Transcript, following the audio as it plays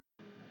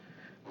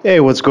Hey,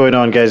 what's going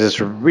on, guys? It's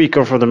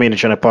Rico from the Main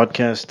China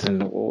podcast.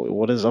 And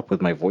what is up with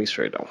my voice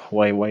right now?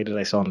 Why did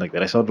I sound like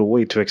that? I sounded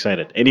way too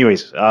excited.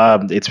 Anyways,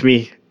 it's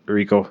me,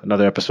 Rico.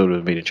 Another episode of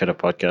the Main China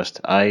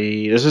podcast.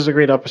 This is a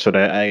great episode.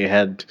 I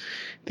had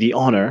the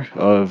honor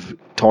of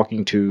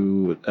talking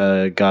to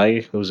a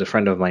guy who's a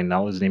friend of mine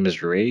now. His name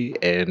is Ray,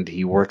 and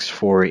he works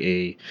for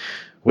a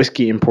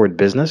whiskey import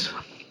business.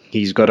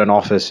 He's got an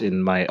office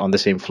on the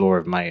same floor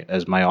of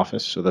my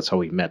office, so that's how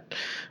we met.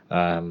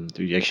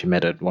 We actually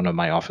met at one of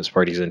my office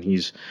parties, and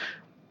he's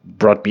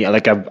brought me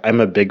like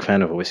I'm a big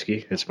fan of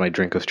whiskey. It's my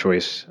drink of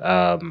choice.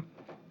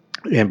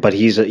 But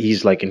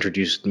he's like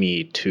introduced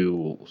me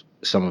to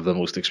some of the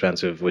most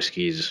expensive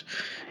whiskeys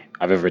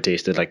I've ever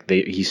tasted. Like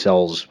he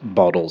sells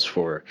bottles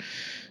for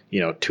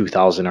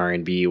 2,000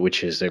 RMB,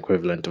 which is the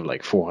equivalent of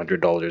like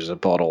 $400 a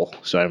bottle.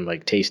 So I'm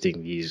like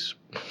tasting these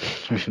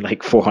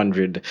like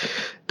 $400,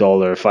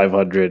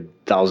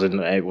 500,000,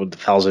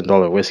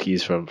 $1,000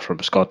 whiskeys from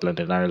Scotland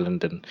and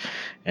Ireland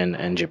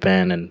and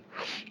Japan and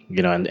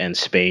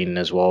Spain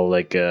as well.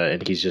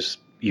 And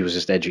he was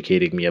just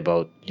educating me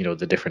about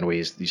the different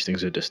ways these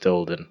things are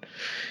distilled.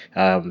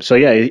 And so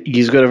yeah,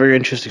 he's got a very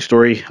interesting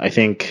story. I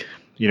think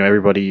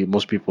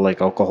most people like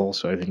alcohol,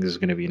 so I think this is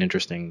going to be an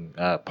interesting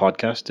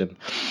podcast. And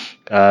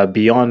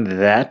beyond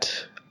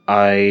that,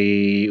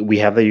 we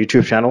have the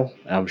YouTube channel.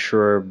 I'm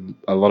sure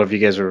a lot of you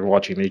guys are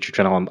watching the YouTube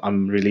channel.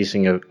 I'm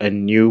releasing a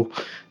new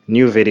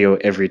video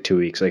every 2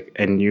 weeks, like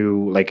a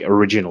new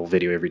original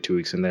video every 2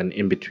 weeks, and then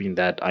in between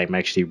that, I'm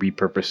actually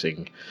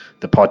repurposing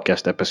the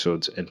podcast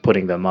episodes and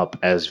putting them up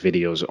as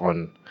videos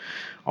on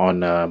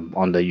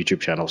the YouTube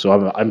channel.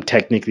 So I'm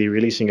technically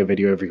releasing a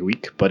video every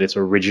week, but it's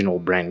original,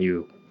 brand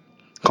new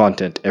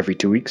content every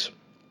 2 weeks.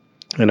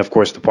 And of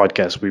course, the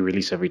podcast we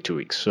release every 2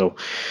 weeks. So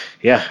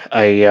yeah,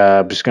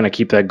 I'm just going to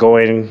keep that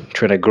going,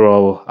 try to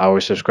grow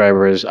our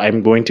subscribers.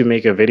 I'm going to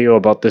make a video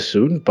about this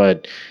soon,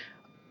 but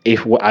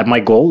my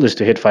goal is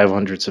to hit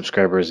 500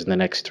 subscribers in the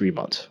next 3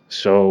 months.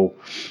 So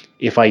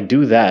if I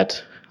do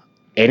that,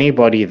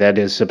 anybody that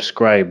is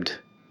subscribed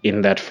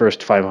in that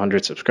first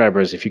 500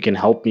 subscribers, if you can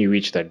help me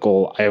reach that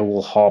goal, I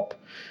will hop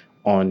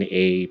on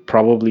a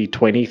probably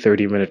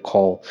 20-30 minute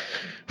call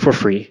for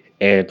free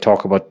and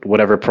talk about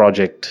whatever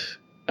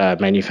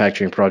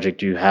manufacturing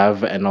project you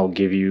have, and I'll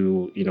give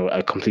you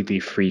a completely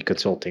free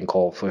consulting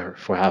call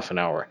for half an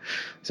hour.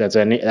 So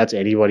that's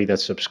anybody that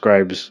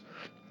subscribes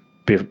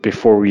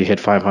before we hit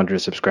 500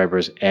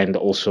 subscribers, and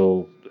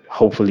also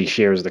hopefully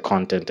shares the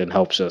content and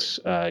helps us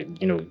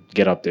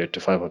get up there to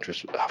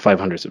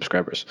 500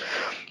 subscribers.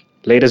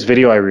 Latest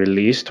video I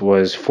released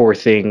was 4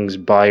 things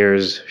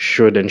buyers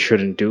should and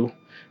shouldn't do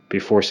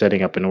before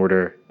setting up an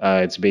order.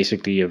 It's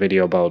basically a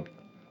video about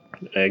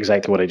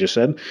exactly what I just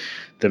said,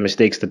 the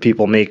mistakes that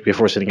people make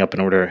before setting up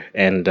an order,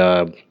 and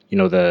the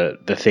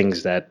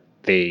things that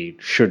they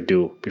should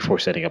do before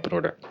setting up an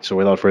order. So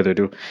without further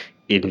ado,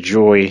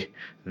 enjoy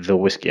the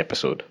whiskey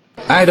episode.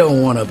 I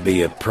don't want to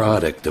be a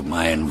product of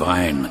my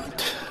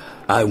environment.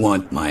 I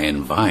want my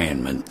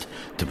environment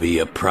to be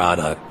a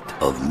product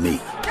of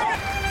me.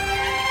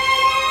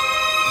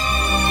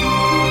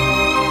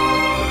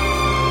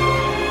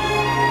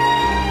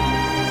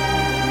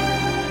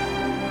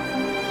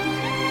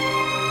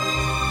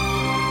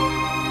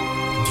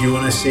 Do you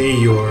want to say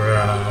your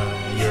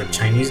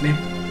Chinese name?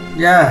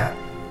 Yeah,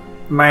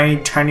 my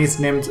Chinese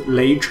name's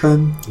Lei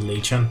Chen. Lei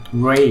Chen.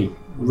 Ray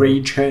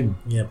Chen.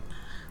 Yep.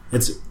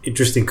 It's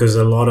interesting because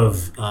a lot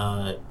of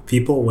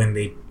people when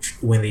they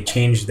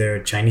change their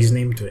Chinese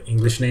name to an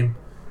English name,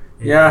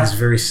 it's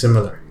very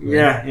similar.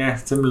 Right? Yeah,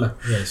 similar.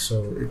 Yeah,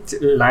 so it's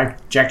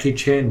like Jackie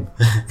Chan.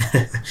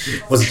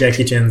 What's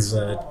Jackie Chan's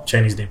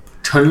Chinese name?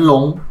 Chen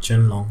Long.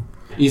 Chen Long.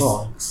 Is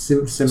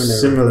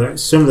similar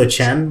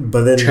Chan,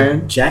 but then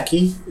Chen.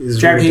 Jackie is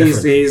Jackie very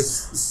different.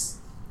 is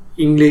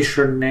English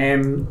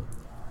name.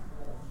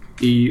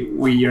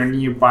 We are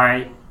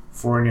nearby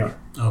foreigner.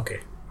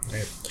 Okay.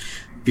 Right.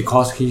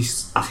 Because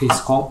he's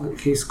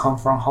come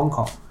from Hong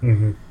Kong.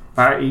 Mm-hmm.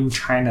 But in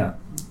China,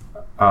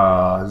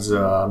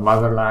 the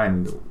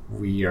motherland,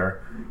 we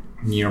are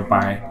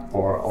nearby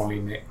or own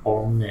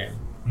name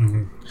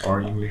Mm-hmm.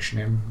 or English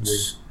name.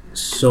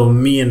 So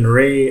me and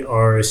Ray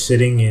are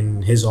sitting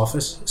in his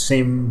office,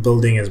 same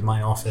building as my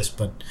office,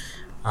 but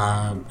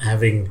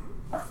having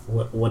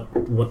what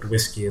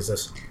whiskey is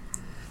this?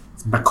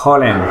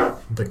 Macallan.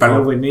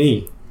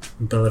 Balvenie.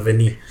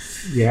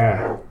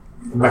 Yeah,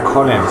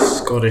 Macallan.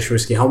 Scottish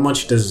whiskey. How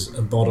much does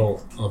a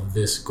bottle of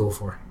this go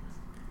for?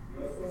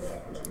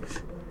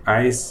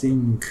 I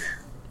think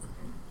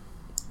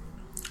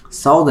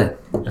 1,000.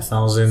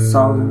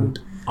 1,000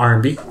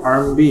 RMB.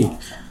 RMB.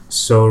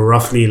 So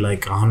roughly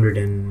like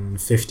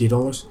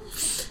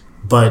 $150.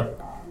 But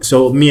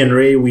so me and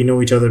Ray, we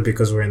know each other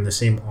because we're in the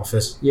same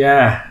office.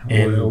 Yeah,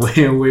 And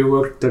we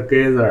work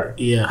together.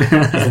 Yeah,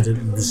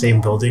 in the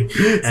same building.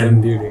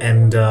 Same building.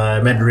 And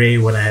I met Ray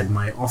when I had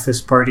my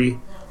office party.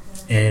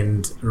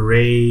 And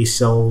Ray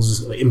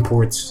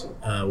imports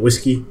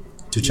whiskey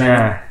to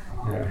China.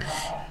 Yeah.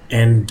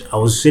 And I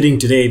was sitting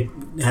today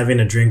having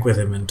a drink with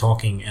him and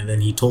talking, and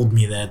then he told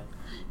me that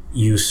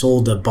you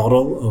sold a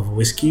bottle of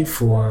whiskey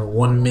for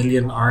 1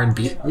 million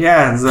RMB.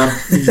 Yeah,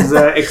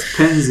 the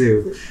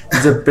expensive,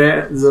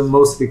 the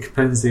most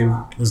expensive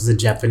It was the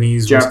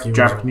Japanese whiskey.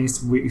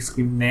 Japanese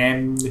whiskey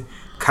named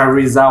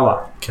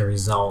Karizawa.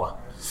 Karizawa.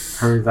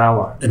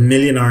 1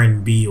 million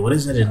RMB. What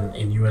is it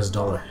in US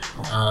dollar?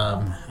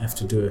 I have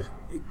to do a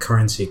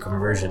currency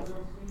conversion.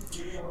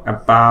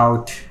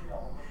 About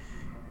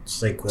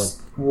It's like what?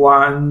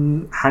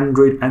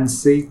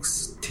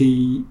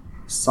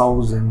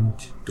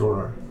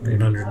 $160,000.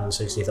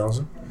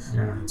 160,000?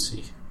 Yeah, Let's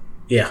see.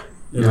 Yeah.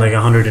 It was like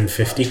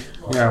 150.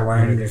 yeah,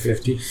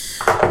 150.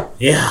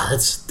 Yeah,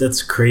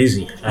 that's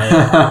crazy.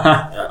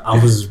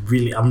 I'm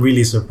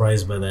really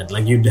surprised by that.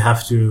 Like you'd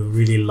have to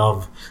really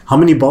love. How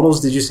many bottles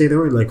did you say there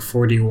were? Like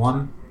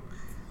 41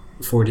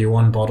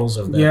 bottles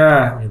of that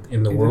Yeah,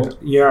 in the world.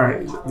 Yeah,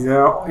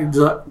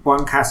 the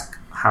one cask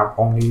have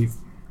only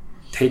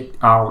take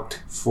out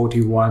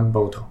 41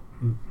 bottle.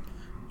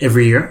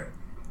 Every year.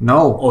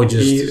 No, Or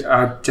just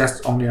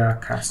only a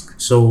cask.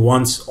 So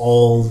once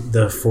all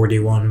the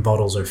 41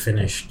 bottles are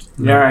finished.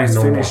 Yeah, it's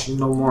no finished.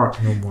 No more.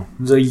 No more.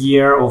 The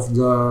year of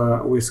the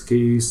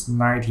whiskey is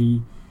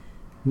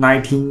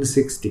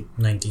 1960,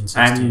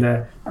 1960. and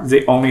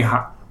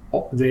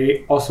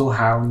they also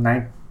have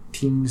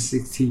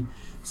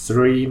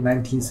 1963,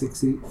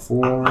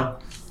 1964,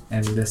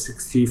 and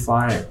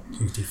 65.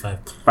 65.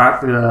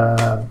 But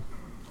the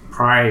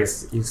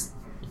price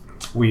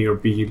will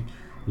be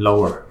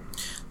lower.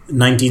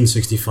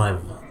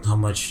 1965. How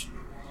much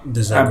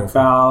does that go for?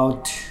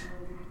 About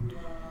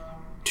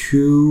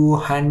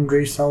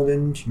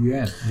 200,000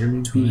 yuan.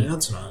 RMB.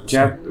 That's not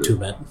Yeah. too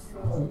bad.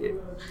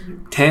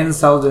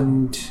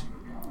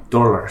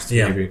 $10,000.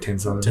 Yeah. Maybe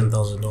 10,000.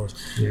 $10,000.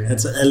 Yeah.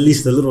 That's at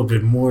least a little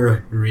bit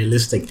more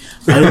realistic.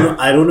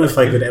 I don't know if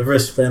I could ever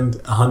spend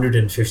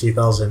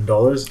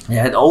 $150,000.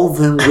 Yeah, and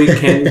often we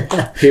can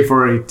pay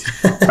for it.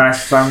 But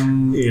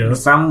some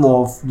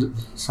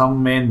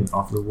men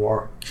of the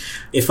world.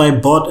 If I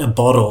bought a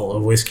bottle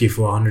of whiskey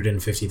for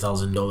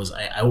 $150,000,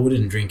 I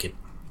wouldn't drink it.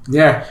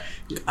 Yeah,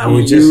 I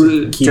would just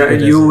keep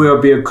it. You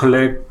will be a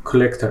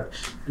collector.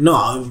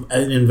 No,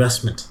 an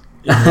investment.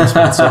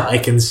 So I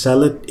can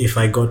sell it if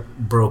I got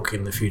broke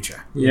in the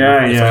future.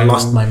 Yeah, if I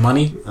lost my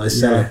money, I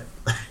sell it.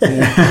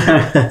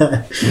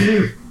 Yeah.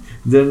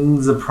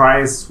 Then the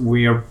price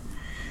will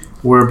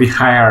be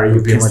higher.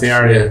 You be can much-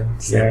 sell yeah.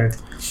 it.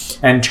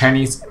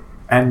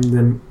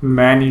 And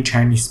many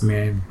Chinese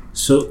men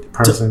So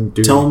tell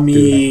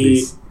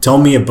tell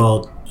me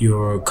about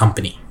your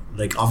company.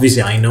 Like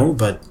obviously I know,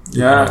 but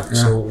Yeah.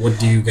 So what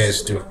do you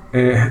guys do?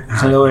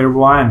 Hello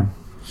everyone,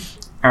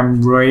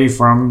 I'm Ray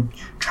from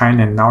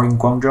China, now in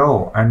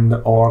Guangzhou, and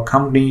our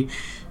company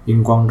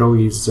in Guangzhou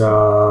is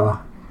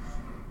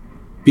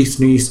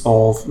business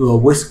of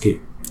whiskey.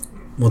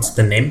 What's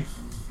the name?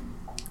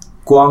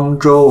 光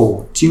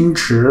州金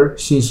池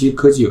信息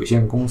科技有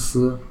限公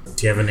司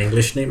Do you have an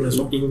English name as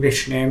well?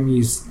 English name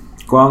is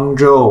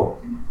Guangzhou.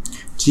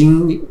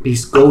 Jing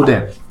is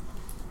golden.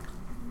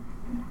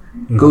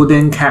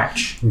 Golden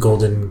catch.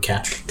 Golden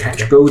Catch.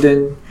 Catch Okay.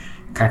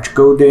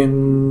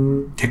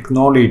 golden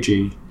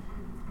technology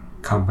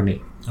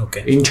company.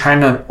 Okay. In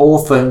China,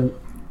 often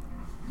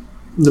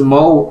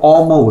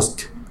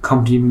almost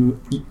company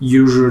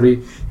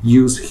usually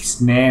use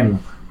his name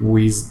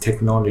with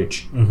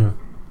technology. Mm-hmm.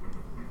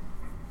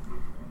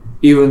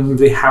 Even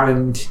they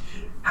haven't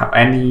have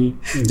any.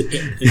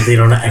 They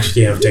don't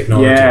actually have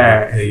technology.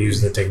 Yeah. They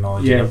use the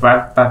technology. Yeah,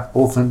 but they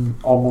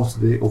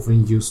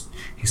often use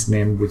his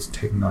name with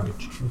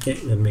technology. Okay,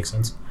 that makes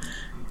sense.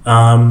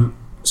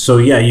 So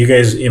yeah, you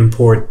guys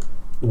import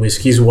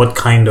whiskeys. What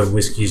kind of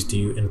whiskeys do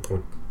you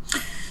import?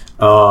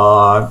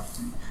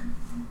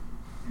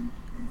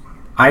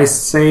 I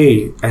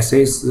say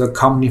the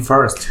company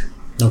first.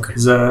 Okay.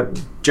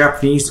 The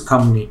Japanese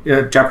company,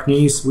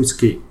 Japanese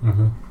whiskey,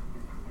 Mm-hmm.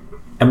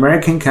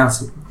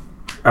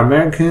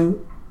 American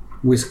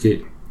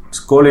whiskey,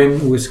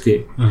 Scotland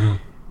whiskey, Mm-hmm.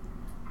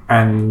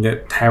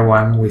 and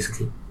Taiwan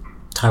whiskey.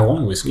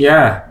 Taiwan whiskey.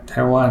 Yeah,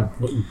 Taiwan,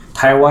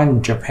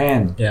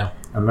 Japan, Yeah.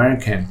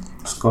 American,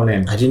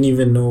 Scotland. I didn't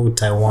even know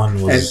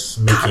Taiwan was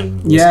making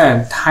whiskey.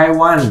 Yeah,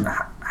 Taiwan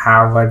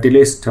have a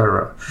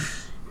distiller.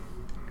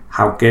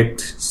 Have get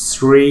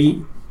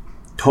 3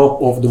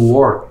 top of the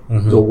world.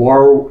 Mm-hmm. The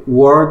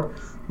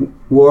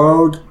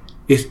world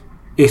is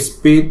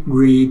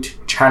Spirit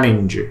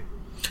Challenge.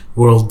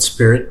 World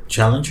Spirit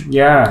Challenge.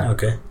 Yeah.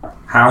 Okay.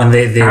 Have, And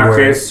they have were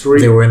get 3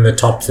 they were in the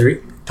top 3.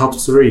 top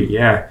 3.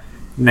 Yeah.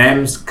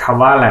 Names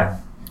Kavalan.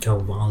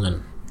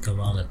 Kavalan.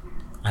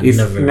 I've If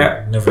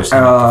never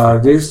seen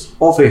it. this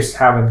office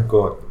haven't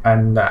got,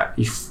 and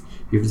if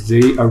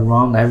they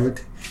around, I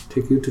would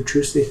take you to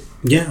Tuesday.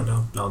 Yeah,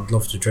 no, I'd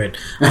love to try it.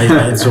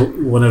 So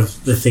one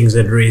of the things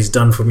that Ray's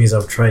done for me is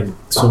I've tried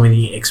so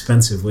many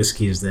expensive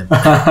whiskeys that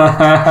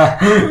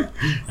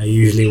I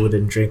usually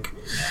wouldn't drink.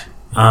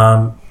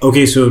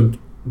 Okay, so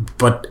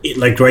but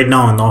like right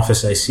now in the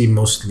office, I see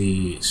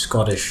mostly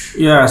Scottish.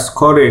 Yeah,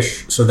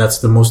 Scottish. So that's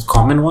the most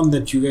common one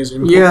that you guys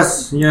import.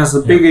 Yes.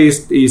 The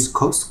biggest is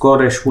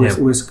Scottish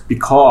whiskey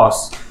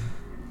because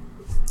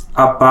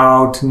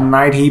about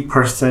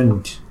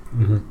 90%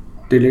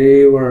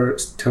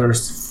 delivers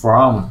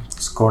from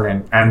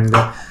Scotland, and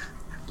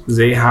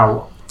they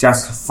have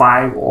just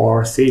 5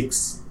 or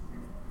 6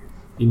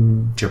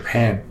 in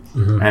Japan,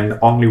 and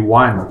only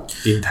 1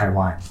 in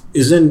Taiwan.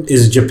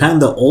 Is Japan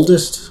the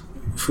oldest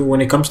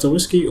when it comes to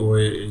whiskey, or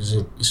is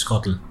it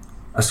Scotland?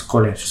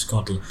 Scotland.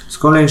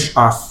 Scotland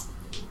are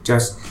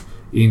just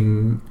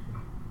in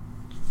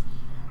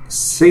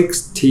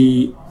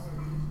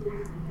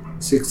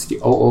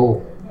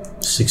 1600.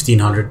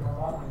 1600.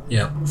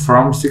 Yeah.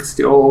 From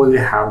 1600 they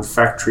have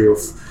factory of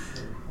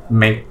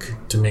make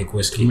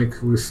whiskey.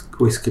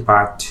 Whiskey,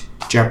 but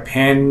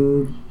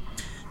Japan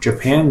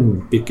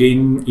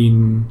begin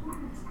in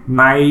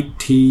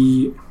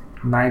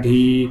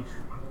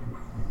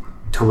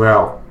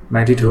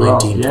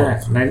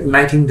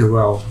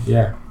 1912.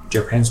 Yeah.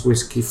 Japan's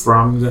whiskey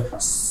from the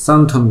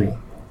Suntory.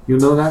 You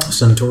know that?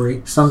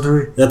 Suntory.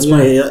 That's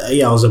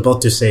yeah. I was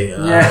about to say.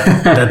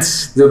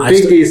 That's the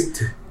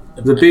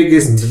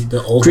biggest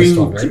the oldest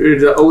one, right?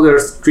 The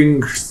oldest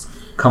drinks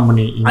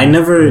company. I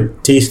never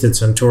tasted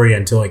Suntory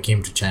until I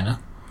came to China.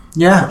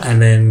 Yeah.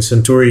 And then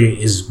Suntory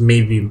is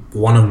maybe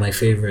one of my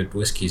favorite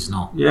whiskeys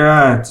now.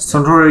 Yeah,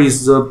 Suntory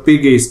is the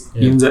biggest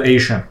in the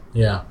Asia.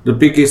 Yeah. The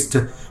biggest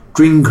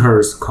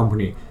drinkers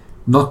company,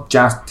 not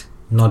just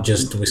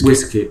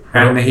whiskey.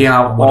 And here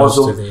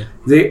also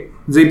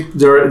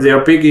their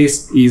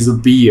biggest is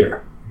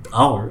beer.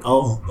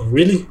 Oh,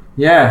 really?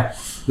 Yeah.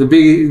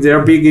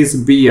 Their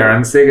biggest beer,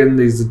 and second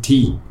is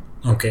tea.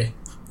 Okay.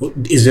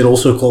 Is it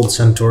also called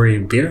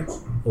Suntory beer,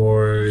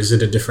 or is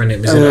it a different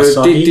name? Is it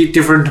Asahi?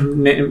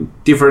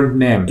 Different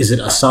name. Is it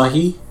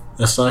Asahi?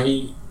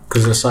 Asahi,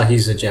 because Asahi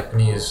is a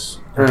Japanese.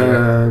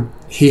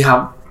 He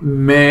have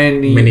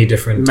many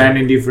different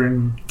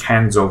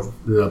kinds of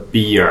the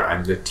beer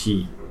and the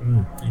tea.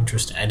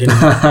 Interesting. I didn't.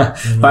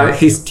 But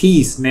his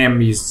tea's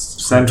name is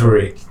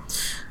Suntory.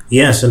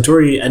 Yeah,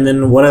 Suntory. And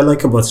then what I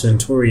like about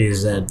Suntory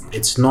is that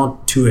it's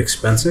not too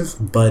expensive,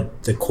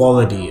 but the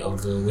quality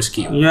of the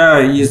whiskey. Yeah,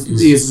 is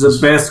the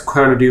best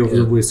quality of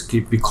the whiskey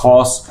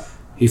because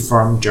he's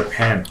from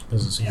Japan.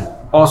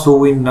 Also,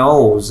 we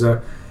know the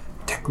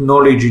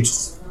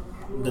technologies.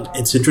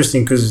 It's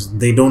interesting because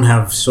they don't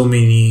have so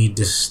many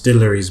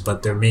distilleries,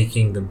 but they're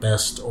making the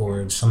best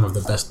or some of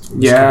the best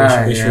whiskey.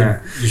 They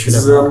should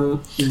have the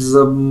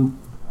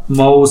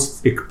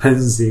most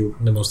expensive.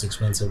 The most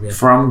expensive, yeah.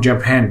 From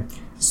Japan.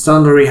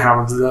 Suntory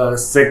have the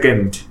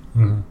second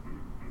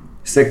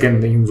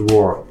in the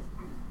world.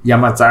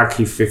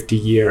 Yamazaki 50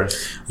 years.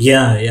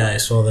 Yeah, I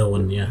saw that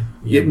one. Yeah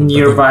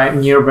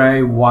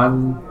nearby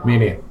 1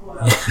 million.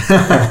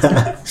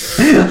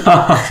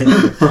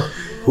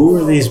 Who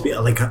are these?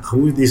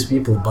 Who are these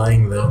people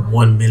buying the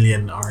 1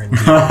 million R&D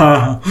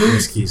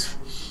whiskeys?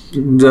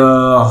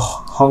 The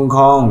Hong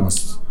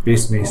Kong's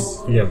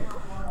business. Yep.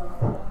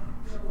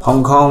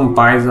 Hong Kong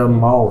buys the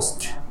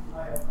most,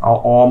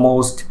 or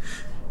almost.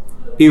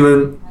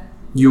 Even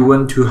you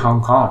went to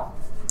Hong Kong,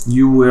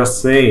 you will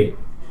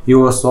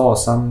saw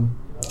some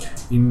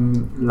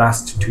in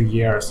last 2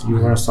 years. You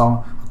will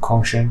saw a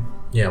Kongshan.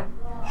 Yeah.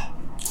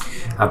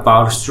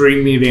 About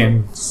 3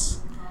 million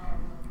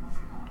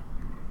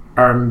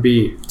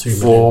RMB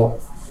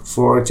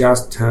for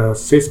just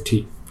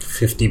 50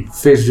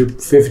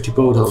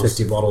 bottles.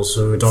 50 bottles.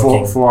 So we're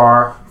talking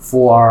for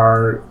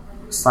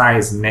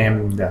size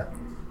named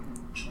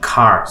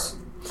cars.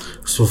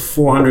 So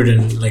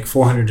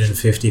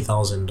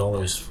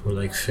 $450,000 for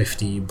like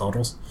 50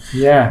 bottles.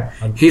 Yeah,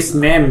 his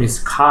name is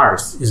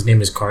Cars. His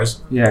name is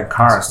Cars. Yeah,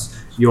 Cars.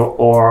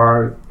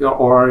 Or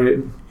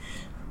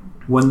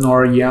when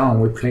we're young,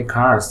 we play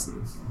Cars.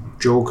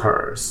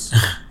 Jokers,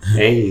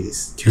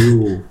 Ace,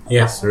 2,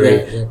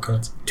 3,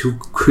 cards. 2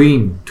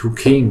 Queen, 2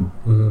 King,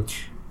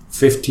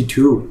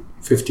 52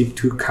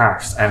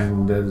 cards,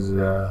 and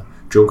the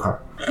Joker.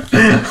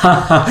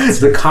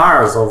 The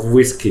cars of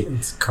whiskey.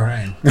 It's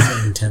crime.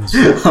 It's intense.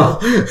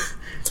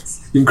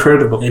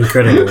 Incredible.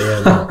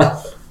 Yeah. No.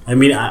 I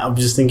mean, I'm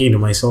just thinking to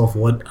myself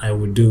what I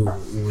would do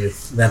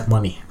with that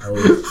money. I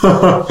would,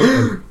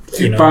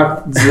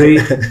 But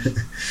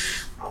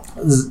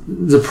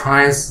the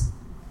price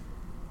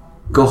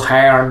go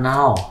higher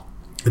now.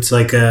 It's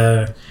like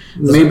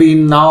maybe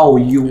now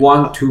you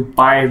want to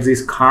buy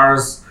this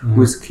car's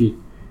whiskey.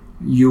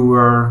 You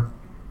were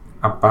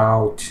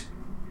about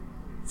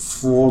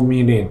 4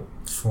 million.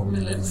 4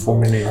 million. 4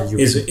 million.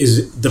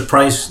 Is the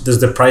price? Does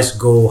the price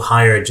go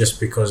higher just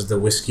because the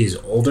whiskey is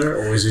older,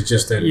 or is it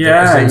just that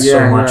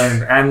so much?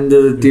 And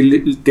the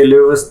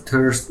delivery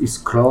is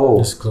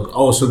closed.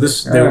 Oh, so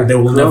they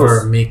will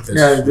never make this.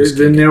 Yeah,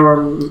 they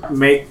never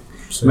make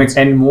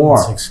anymore.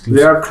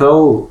 They are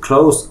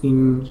closed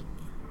in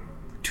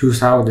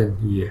 2000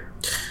 year.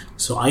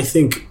 So I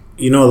think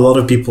a lot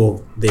of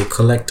people they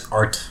collect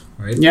art,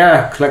 right?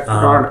 Yeah, collect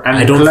art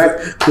and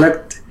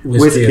collect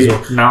whiskey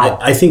well. now.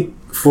 I think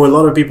for a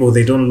lot of people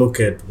they don't look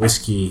at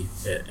whiskey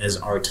as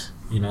art.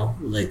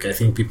 I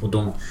think people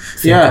don't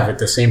think of it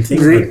the same thing.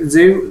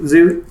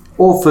 They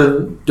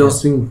often don't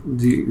think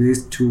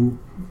these two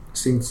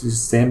think it's the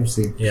same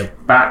thing. Yep.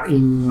 But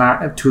in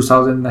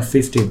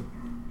 2015,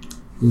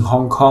 in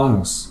Hong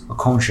Kong's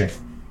auction,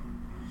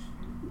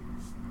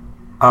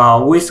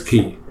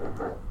 whiskey,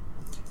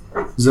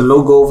 the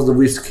logo of the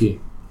whiskey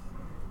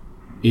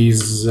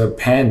is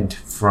painted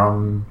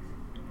from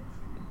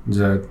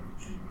the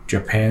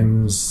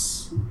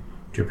Japanese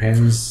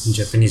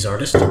Japanese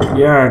artist.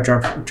 yeah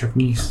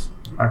Japanese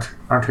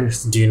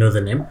artist. Do you know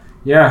the name?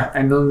 Yeah,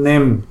 I know the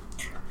name.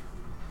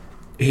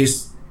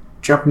 His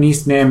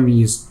Japanese name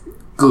is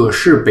葛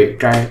饰北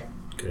斋.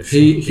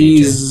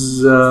 He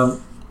is the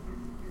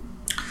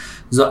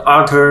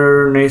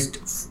alternate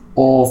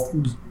of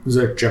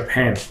the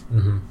Japan.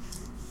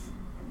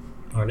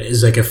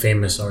 Is like a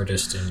famous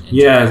artist in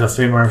Yeah, the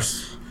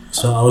famous.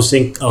 So I was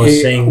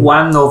saying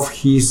one of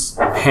his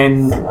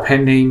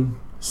painting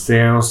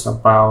sells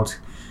about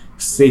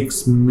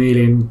 $6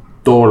 million.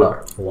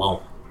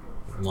 wow.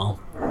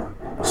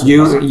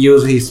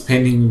 Use his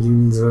painting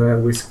in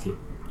the whiskey.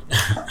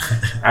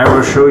 I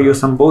will show you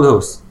some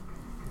bottles.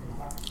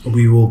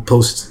 We will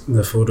post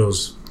the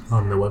photos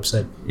on the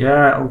website.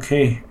 Yeah,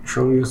 okay.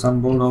 Show you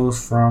some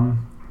bottles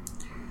from.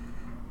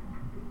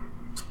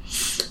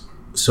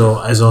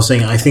 So as I was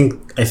saying, I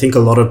think a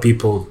lot of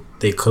people,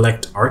 they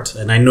collect art,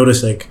 and I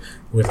notice like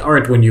with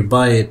art, when you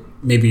buy it,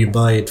 maybe you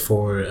buy it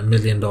for $1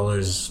 million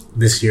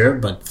this year,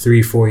 but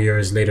 3-4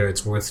 years later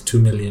it's worth $2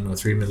 million or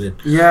 $3 million.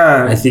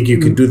 Yeah, I think you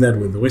could do that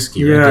with the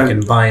whiskey. Yeah. Right? You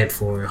can buy it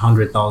for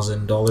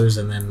 $100,000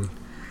 and then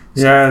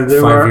yeah.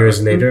 5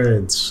 years later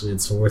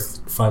it's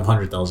worth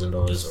 $500,000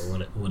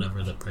 or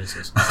whatever the price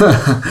is.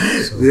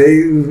 So,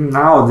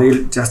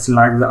 they just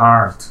like the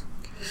art.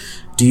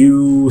 do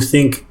you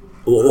think?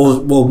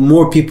 Well,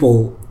 more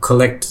people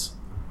collect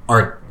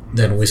art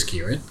than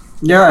whiskey, right?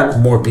 Yeah,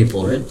 More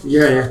people, right?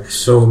 yeah.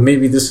 So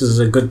maybe this is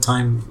a good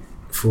time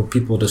for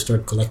people to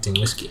start collecting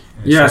whiskey.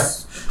 Right?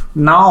 Yes.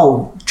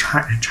 Now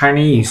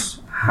Chinese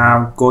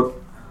have got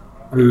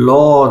a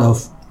lot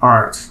of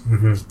art.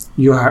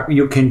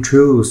 You can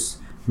choose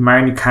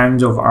many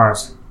kinds of art.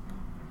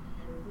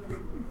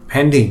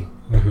 Painting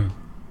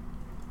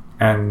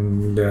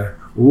and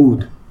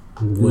wood.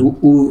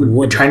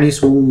 Wood.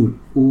 Chinese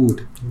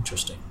wood.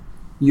 Interesting.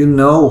 You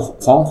know,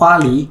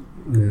 Huanghuali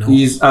No.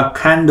 is a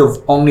kind of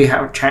only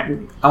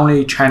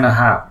China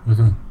have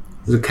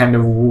the kind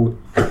of wood.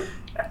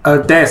 A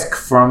desk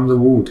from the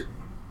wood.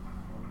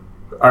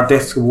 A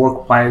desk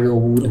work by the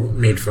wood.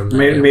 Made from that,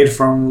 Made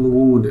from the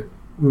wood.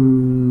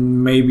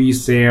 Maybe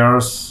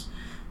sells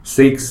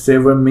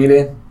 6-7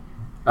 million.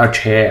 A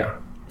chair.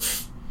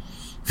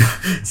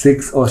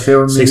 6 or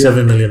 7 million.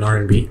 6-7 million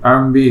RMB.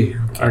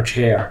 RMB. A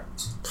chair.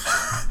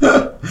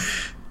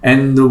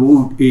 And the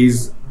wood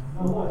is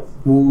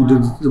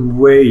the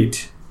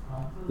weight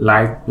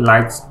like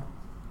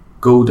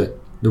golden.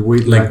 The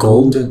weight Like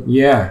gold? golden.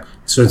 Yeah.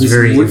 So it's It's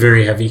very wood.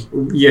 very heavy.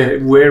 Yeah,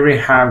 very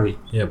heavy.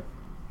 Yep.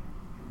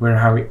 Very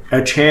heavy.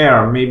 A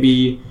chair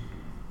maybe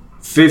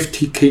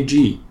 50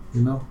 kg.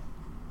 You know,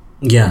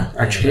 Yeah.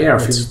 A chair.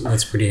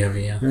 That's pretty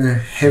heavy. Yeah.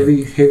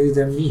 heavy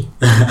than me.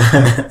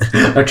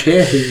 A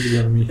chair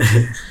heavier than me.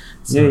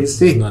 Yeah, you It's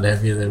see, not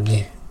heavier than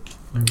me.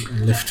 I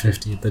lift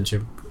 50 at the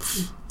gym.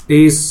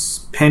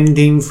 is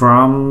painting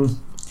from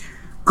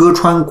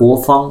Gechuan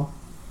Guofang,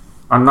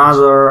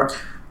 another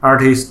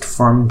artist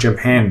from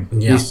Japan.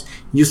 Yeah.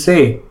 You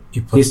say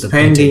You put he's the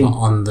painting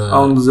on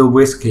the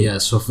whiskey. Yeah,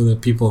 so for the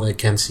people that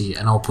can see,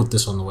 and I'll put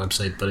this on the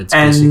website, but it's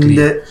And basically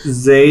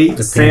they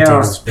the sell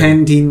painting's been-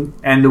 painting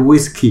and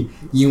whiskey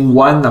in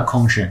one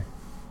auction.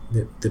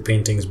 the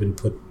painting's been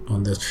put on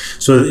this.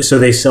 So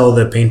they sell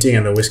the painting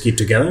and the whiskey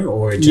together,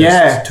 or just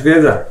Yeah,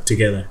 together.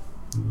 together?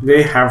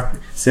 They have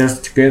sales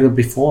together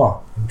before.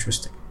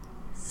 Interesting.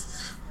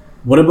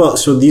 What about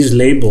these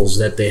labels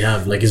that they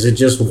have? Like, is it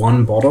just one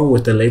bottle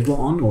with the label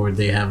on, or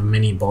they have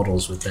many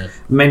bottles with that?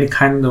 Many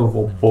kind of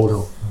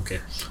bottle. Okay.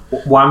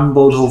 One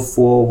bottle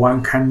for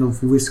one kind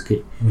of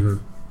whiskey.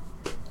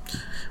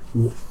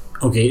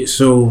 Okay,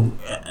 so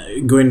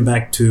going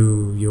back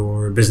to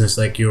your business,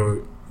 like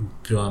your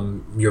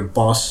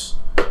boss,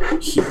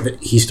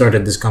 he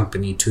started this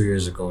company 2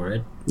 years ago,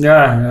 right?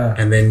 Yeah.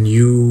 And then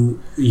you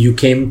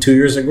came 2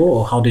 years ago,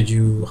 or how did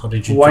you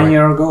 1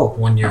 year ago.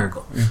 1 year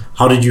ago?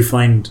 How did you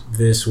find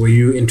this? Were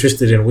you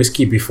interested in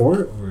whiskey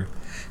before, or?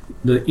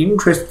 The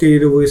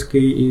interested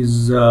whiskey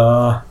is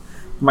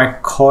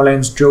Mike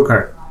Collins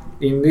Joker.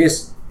 In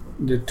this,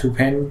 the two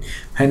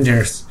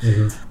painters.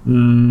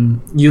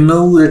 You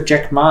know the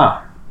Jack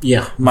Ma.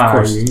 Yeah, of Ma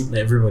course. Yun.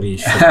 Everybody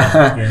should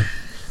know.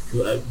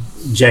 Yeah.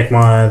 Jack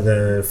Ma,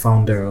 the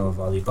founder of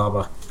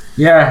Alibaba,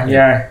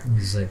 Yeah.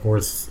 is like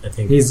worth, I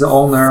think, He's the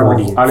owner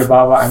 40 of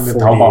Alibaba and the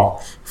 40 Taobao.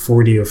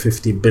 $40 or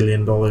 $50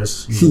 billion.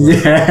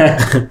 Yeah.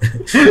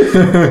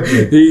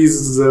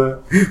 He's the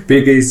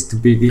biggest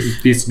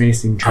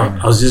business in I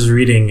China. was just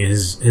reading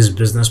his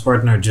business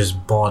partner just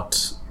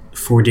bought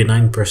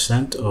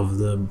 49% of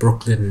the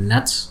Brooklyn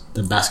Nets,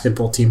 the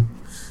basketball team,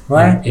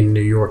 Right? in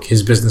New York.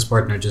 His business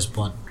partner just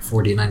bought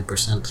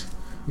 49%.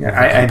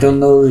 Yeah, I don't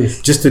know this.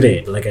 Just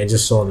today, like I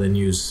just saw the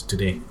news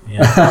today.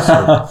 Yeah,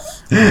 so,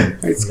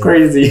 It's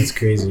crazy. It's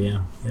crazy.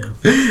 Yeah.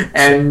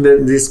 And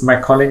this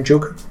Macallan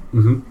Joker,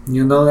 Mm-hmm.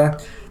 you know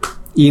that?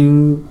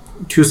 In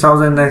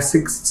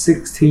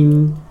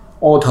 2016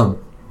 autumn,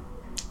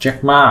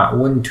 Jack Ma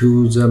went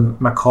to the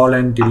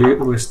Macallan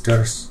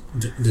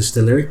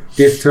Distillery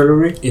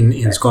distillery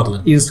in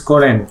Scotland. in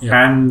Scotland,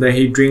 Yeah. and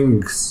he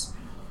drinks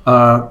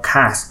a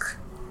cask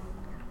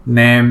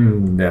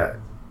named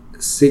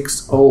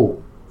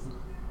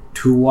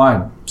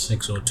 6021.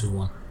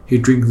 6021. He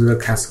drinks the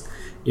cask.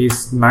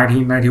 It's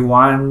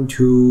 1991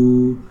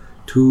 to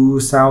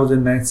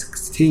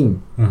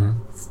 2016. Mm-hmm.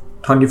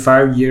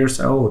 25 years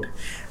old,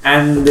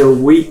 and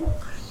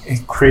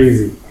it's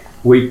crazy.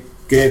 We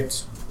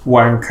get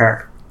one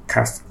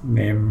cask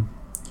named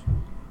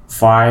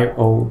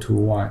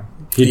 5021.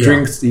 He Yeah.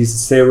 drinks this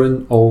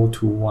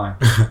 7021.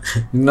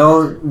 You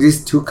know,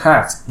 these two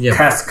casks. Yeah.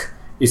 Cask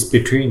is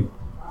between.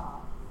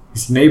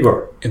 It's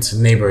neighbor. It's a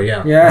neighbor.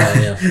 Yeah.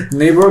 Yeah.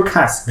 Neighbor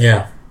cask.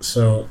 Yeah.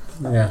 So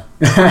yeah,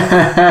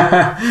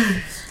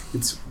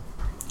 it's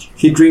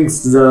He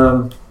drinks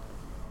the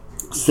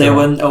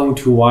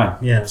 7021.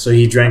 yeah. So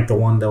he drank the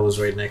one that was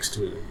right next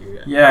to you.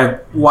 Yeah,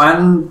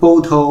 one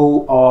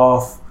bottle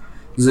of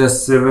the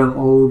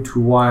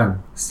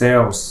 7021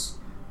 sells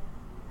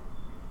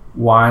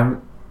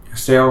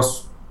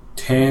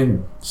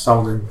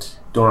 $10,000.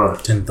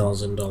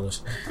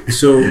 $10,000.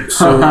 So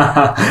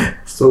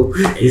So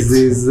it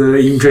is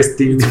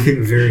interesting.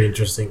 very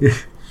interesting.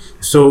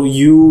 So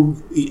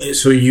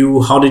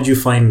how did you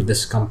find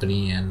this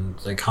company, and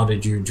like how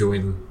did you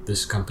join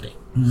this company?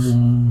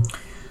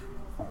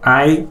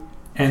 I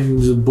and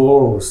the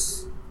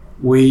boss,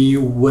 we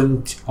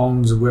went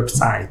on the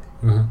website.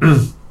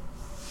 Mhm.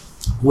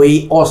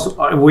 We are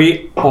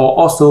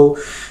also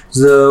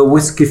the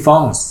whiskey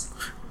funds.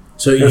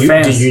 So You're you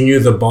fans. knew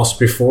the boss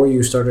before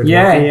you started?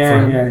 Yeah, working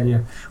for him? yeah.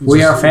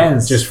 We are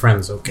fans. Just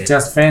friends. Okay.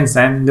 Just fans,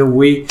 and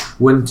we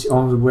went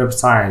on the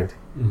website,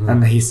 Mhm.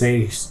 and he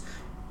says,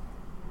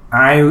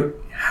 "I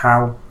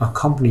have a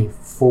company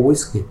for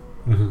whiskey.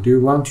 Mhm. Do you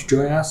want to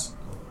join us?"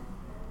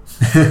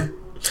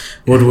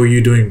 What were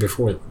you doing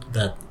before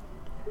that?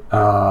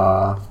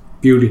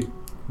 Beauty,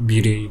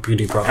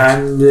 Beauty products.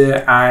 and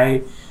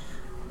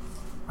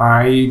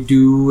I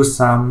do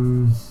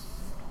some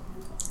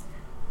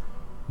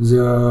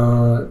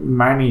the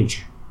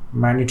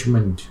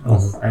management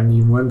of an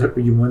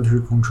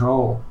inventory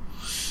control,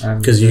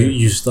 and Because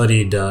you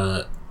studied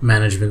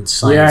management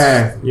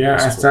science. yeah, I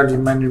School. studied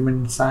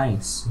management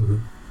science. Mhm.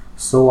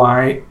 So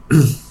I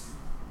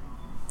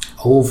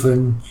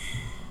often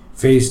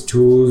face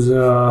to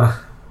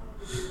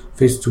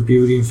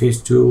building,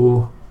 face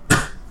to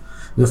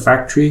the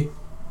factory.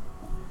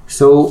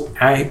 So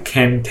I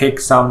can take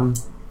some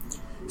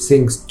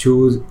things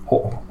to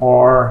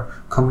our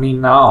company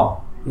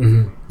now.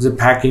 Mhm. The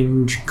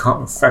packaging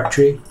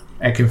factory,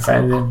 I can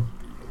find them.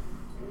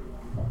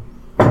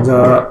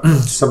 The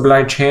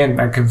supply chain,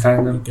 I can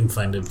find You them. can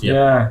find it. Yeah.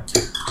 Yeah.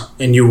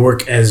 And you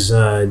work as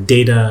a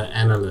data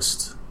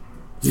analyst.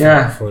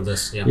 For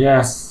this. Yeah.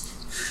 Yes.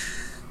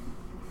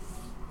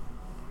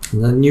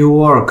 The new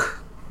work.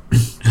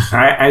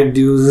 I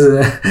do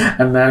the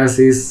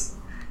analysis.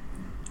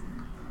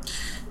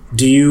 What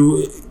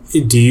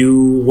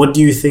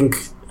do you think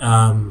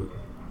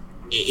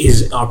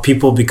are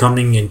people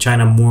becoming in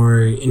China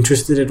more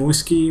interested in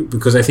whiskey?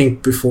 Because I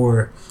think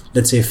before,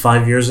 let's say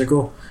 5 years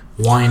ago,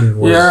 wine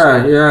was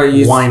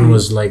wine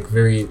was like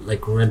very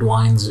like red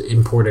wines,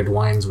 imported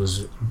wines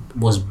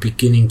was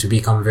beginning to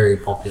become very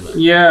popular.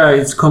 Yeah,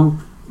 it's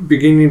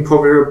beginning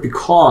popular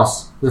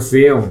because the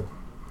film.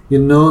 You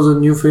know the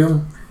new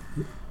film?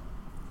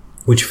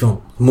 Which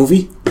film?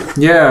 Movie?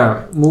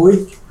 Yeah,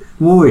 movie.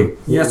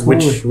 Yes,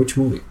 movie. Which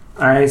movie?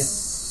 I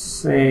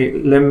say,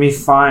 let me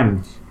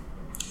find.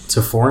 It's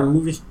a foreign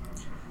movie?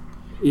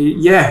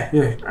 Yeah,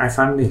 I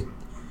found it.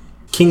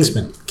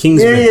 Kingsman.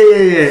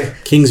 Yeah.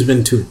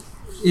 Kingsman 2.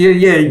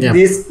 Yeah.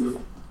 This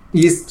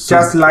is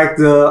just like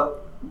the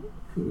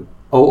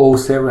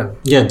 007.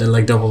 Yeah, they're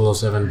like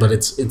 007, but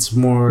it's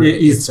more.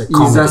 Yeah, it's a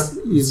comedy.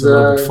 It's a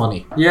little bit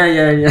funny. Yeah.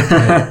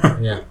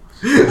 Yeah.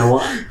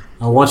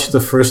 I watched the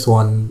first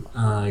one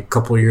a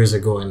couple years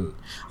ago, and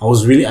I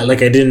was really I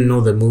didn't know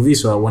the movie,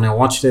 so when I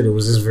watched it, it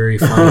was just very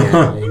funny.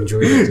 I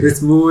enjoyed it.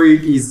 This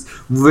movie is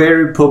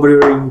very popular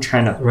in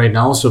China Right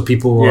now, so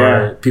people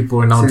are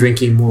now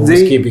drinking more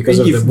whiskey because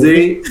of the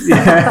movie.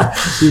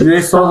 If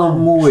they saw the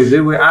movie,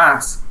 they will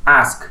ask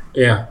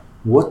Yeah.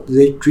 what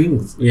they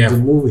drink Yeah. in the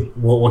movie.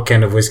 What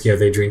kind of whiskey are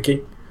they drinking?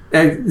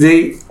 And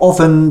they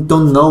often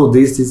don't know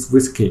this is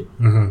whiskey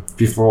Mm-hmm.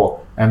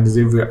 before, and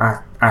they will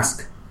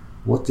ask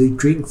what they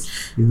drink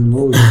in the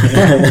movie.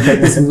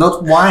 It's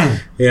not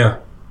wine. Yeah.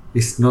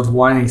 It's not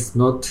wine. It's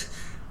not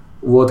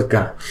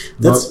vodka.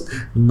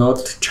 Not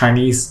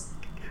Chinese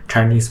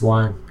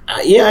wine.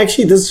 Yeah,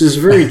 actually, this is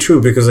very true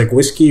because like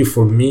whiskey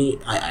for me,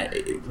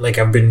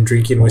 I've been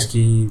drinking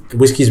whiskey.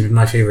 Whiskey's been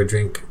my favorite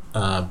drink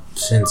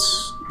since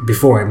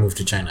before I moved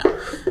to China.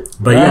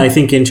 But yeah, I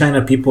think in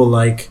China people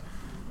like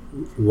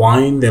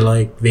wine.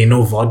 They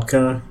know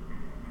vodka,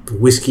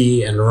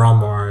 whiskey, and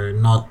rum are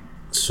not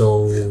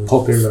so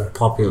Popular.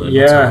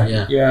 That's all,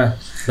 Yeah.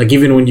 Like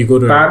even when you go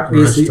to But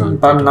a restaurant,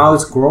 but now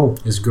it's grown.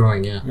 it's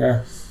growing. Yeah,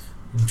 Yeah.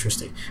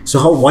 interesting.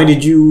 So why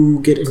did you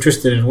get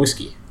interested in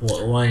whiskey?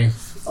 Why?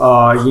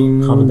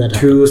 In How did that happen?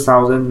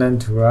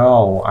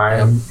 2012,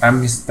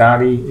 I'm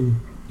studying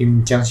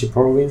in Jiangxi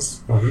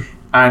province, Mhm.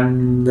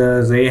 and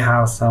they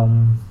have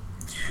some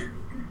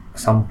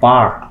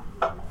bar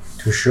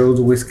to show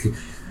the whiskey.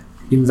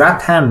 In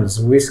that time,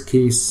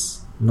 whiskey is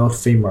not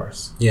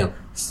famous, Yeah,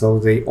 so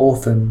they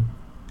often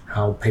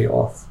have pay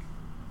off.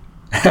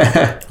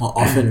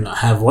 often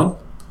have one.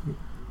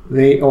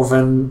 They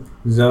often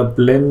the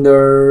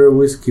blender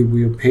whiskey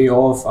will pay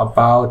off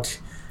about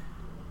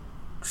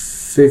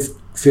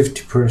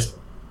 50%.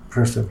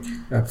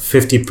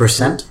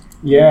 50%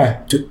 Yeah.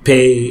 to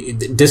pay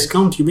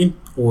discount. You mean,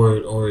 or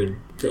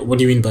what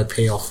do you mean by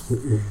payoff?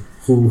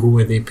 Who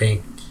are they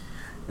paying?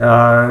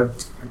 I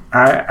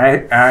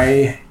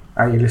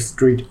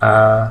illustrate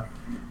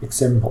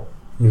example.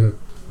 Mhm.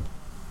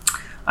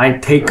 I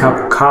take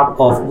a cup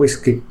of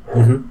whiskey.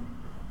 Mhm.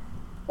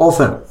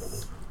 Often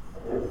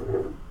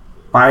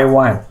buy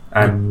one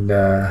and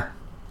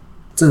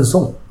赠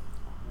送.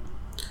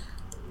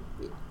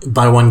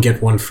 Buy one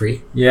get one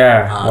free.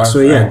 Yeah. So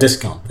yeah,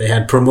 discount. They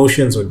had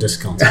promotions or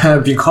discounts.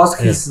 because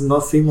he's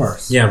not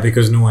famous. Yeah,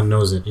 because no one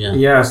knows it. Yeah.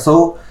 Yeah.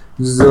 So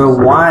the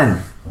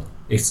wine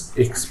is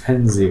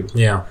expensive.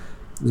 Yeah.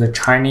 The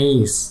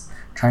Chinese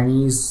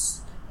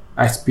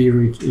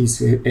spirit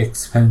is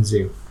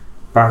expensive,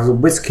 but the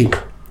whiskey,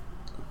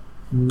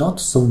 not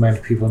so many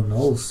people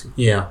knows.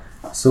 Yeah.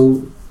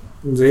 So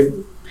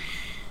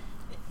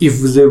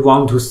if they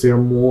want to sell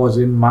more,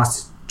 they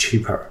must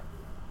cheaper.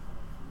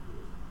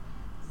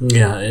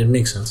 Yeah, it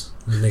makes sense.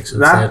 It makes sense.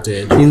 That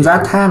They have to in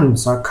that time,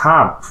 a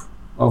cup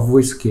of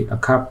whiskey,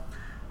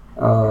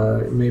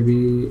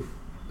 maybe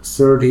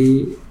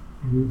 30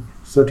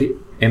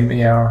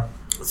 ml.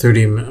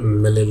 30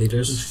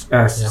 milliliters.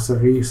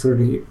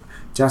 30,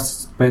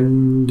 just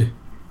spend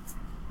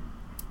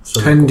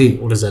So 20,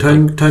 what is that?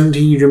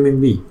 20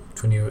 renminbi.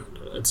 20.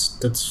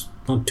 That's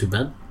not too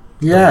bad.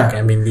 Yeah. Like,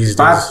 I mean, these days.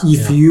 But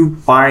if yeah. you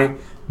buy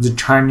the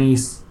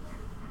Chinese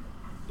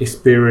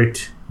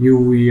spirit, you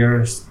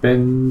will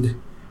spend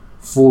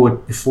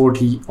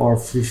 40 or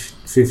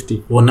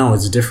 50. Well, now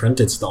it's different.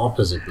 It's the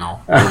opposite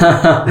now.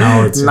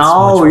 Now it's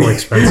Now much more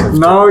expensive.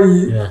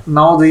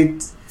 Now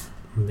it's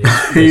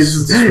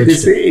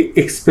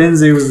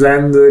expensive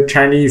than the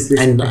Chinese.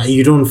 And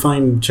you don't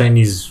find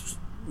Chinese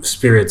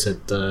spirits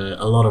at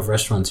a lot of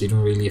restaurants. You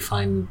don't really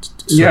find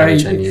many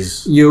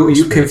Chinese. You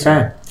can spirits.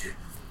 find.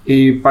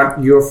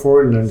 But your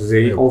foreigners,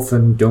 they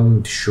often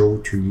don't show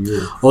to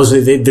you. Also,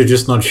 they're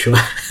just not sure.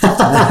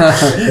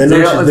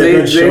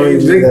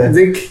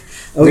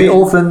 They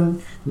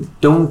often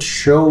don't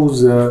show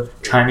the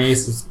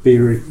Chinese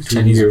spirit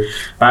to you,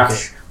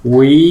 but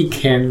we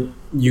can.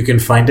 You can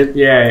find it.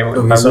 Yeah.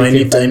 Okay, but so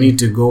we I can need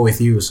to go with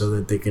you so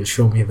that they can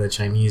show me the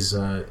Chinese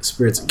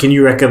spirits. Can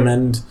you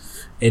recommend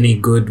any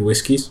good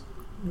whiskeys?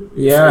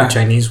 Yeah.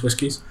 Chinese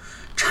whiskeys.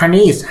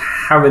 Chinese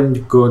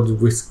haven't got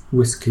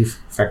whiskey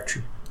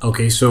factory.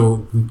 Okay,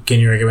 so can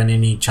you recommend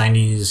any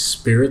Chinese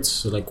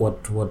spirits? Like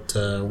what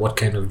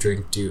kind of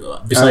drink do you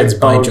besides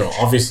baijiu?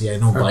 Obviously, I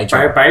know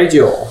baijiu.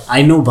 Baijiu.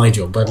 I know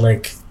baijiu, but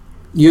like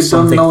You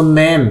something- don't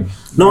know name.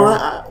 no.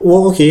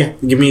 Well, okay,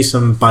 give me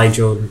some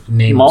baijiu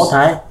names.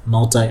 Maotai.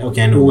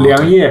 Okay, I know Maotai. 五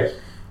粮液.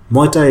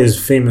 Maotai is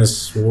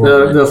famous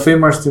worldwide. The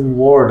famous in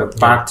world,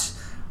 but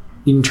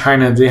in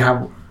China they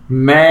have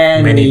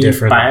many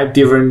different-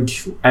 different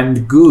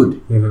and good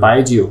Mhm.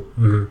 baijiu.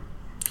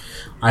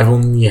 I've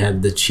only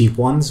had the cheap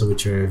ones,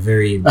 which are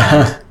very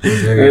bad.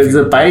 Very,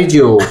 The very bad.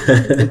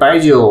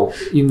 baijiu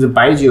in the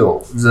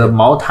baijiu, the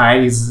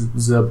Maotai is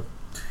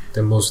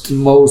The most,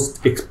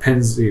 most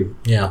expensive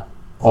yeah.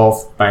 of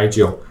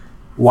baijiu.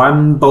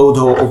 One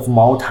bottle of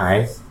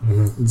Maotai,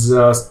 Mhm.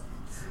 the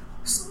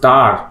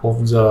start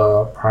of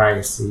the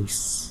price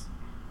is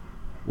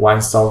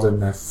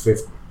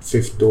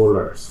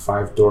 $1,050,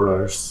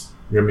 $5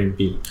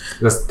 renminbi.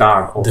 The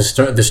start of The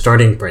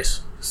starting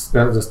price,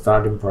 the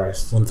starting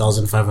price.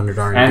 1,500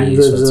 RMB.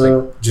 And So it's the-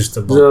 like just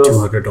about the-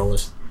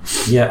 $200.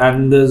 Yeah,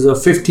 and the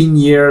 15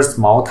 years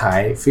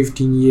Maotai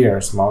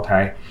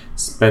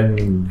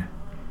spend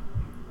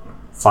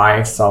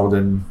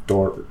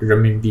 $5,000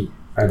 renminbi.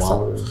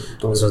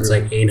 $5,000. So it's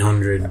like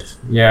 800.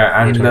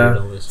 yeah, and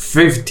 $800.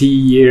 50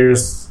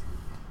 years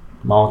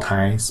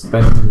Maotai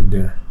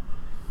spend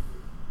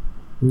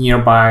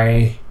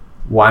nearby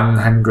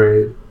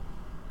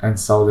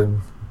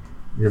 100,000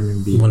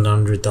 renminbi.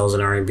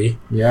 100,000 RMB.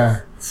 Yeah.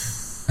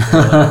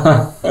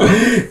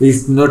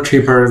 It's not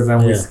cheaper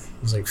than Yeah. whiskey.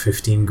 It's like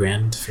 15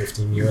 grand,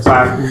 15 US.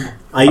 But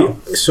A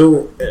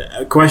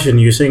question,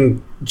 you're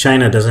saying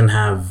China doesn't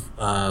have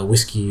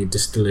whiskey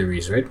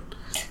distilleries, right?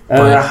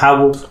 But-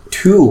 have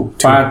two,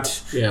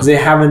 but Yeah. they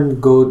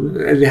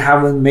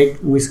haven't made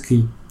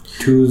whiskey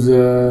to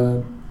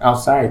the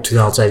outside To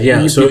the outside,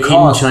 yeah. So in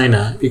Because-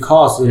 China,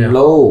 because Yeah.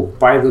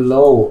 by the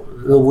law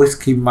the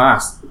whiskey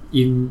must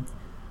in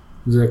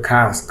the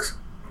cask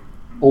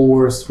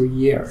over 3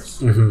 years.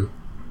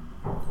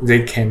 Mm-hmm.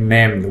 They can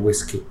name the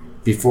whiskey.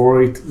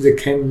 Before it, they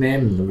can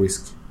name the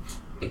whiskey.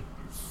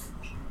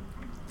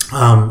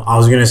 I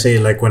was gonna say,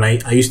 like, when I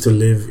used to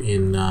live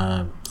in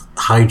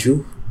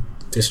Haiju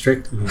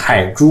district.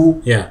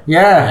 Haizhu. Yeah.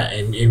 Yeah.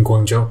 In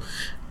Guangzhou,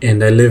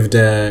 and I lived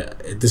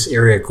this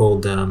area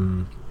called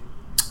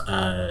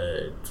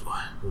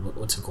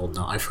what's it called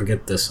now? I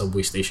forget the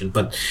subway station,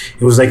 but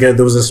it was like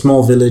there was a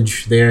small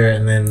village there,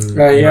 and then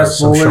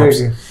some shops.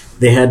 Village.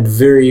 They had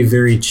very,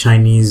 very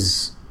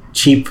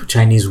cheap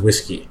Chinese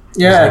whiskey.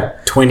 Yeah.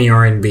 Like 20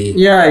 RMB.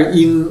 Yeah,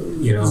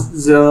 in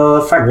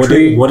the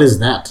factory. What is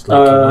that?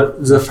 Like,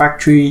 the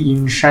factory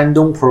in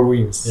Shandong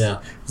province. yeah,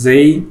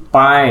 They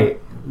buy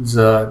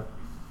the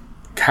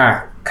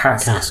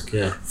cask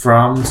yeah.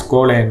 from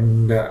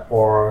Scotland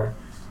or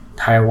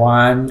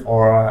Taiwan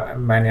or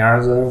many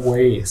other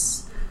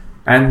ways,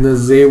 and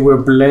they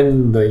will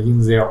blend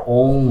in their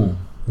own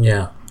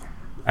Yeah.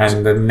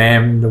 and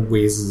named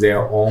with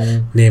their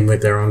own Name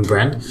with their own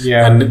brand.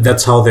 Yeah. And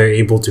that's how they're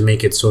able to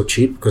make it so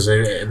cheap, because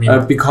I mean,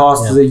 because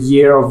yeah. the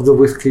year of the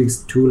whiskey is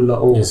too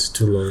low. it's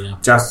too low. Yeah.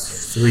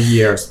 Just 3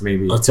 years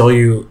maybe. I'll tell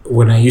you,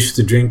 when I used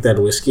to drink that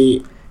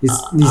whiskey, It's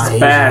I-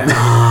 bad.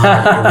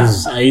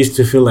 I used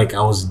to feel like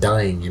I was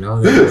dying.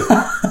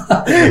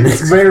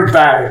 It's very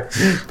bad,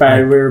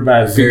 very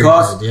bad. Very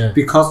because bad, yeah.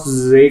 because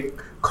they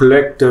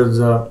collect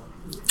the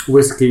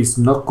whiskey is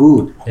not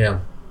good. Yeah.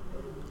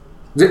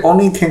 They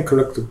only can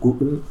collect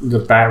the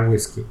bad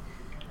whiskey.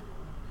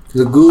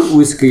 The good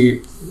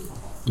whiskey,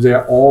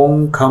 their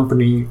own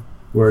company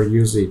will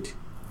use it.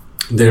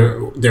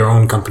 Their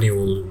own company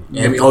will.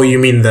 I mean, oh, you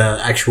mean the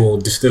actual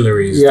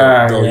distilleries?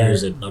 Yeah, they'll yeah.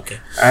 use it. Okay.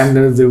 And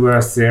they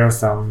will sell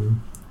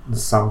some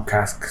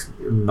casks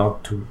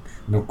not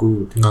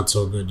good. Not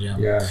so good. Yeah.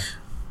 Yeah.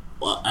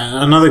 Well,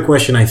 another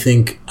question I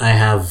think I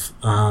have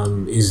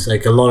is,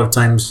 like, a lot of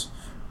times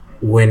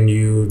when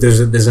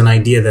there's an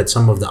idea that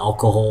some of the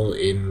alcohol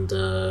in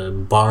the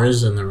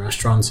bars and the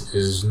restaurants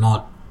is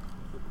not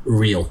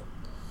real.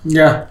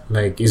 Yeah.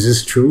 Like, is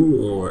this true,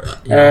 or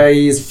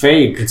It's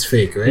fake. it's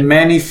fake, right?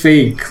 Many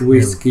fake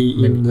whiskey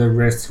Yeah, in the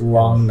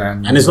restaurant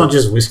And it's not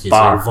just whiskey; it's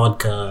Bar. like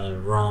vodka,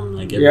 rum,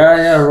 like everything.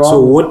 Yeah, wrong. So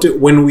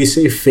when we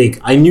say fake,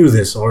 I knew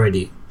this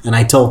already, and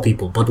I tell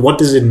people. But what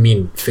does it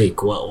mean, fake?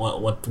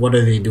 What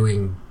are they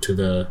doing to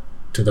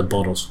the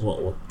bottles?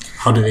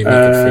 How do they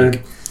make it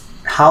fake?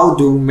 How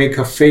to make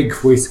a fake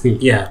whiskey?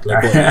 Yeah,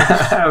 like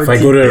if I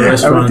go to a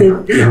restaurant in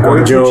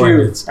Guangzhou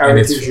and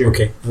it's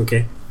okay,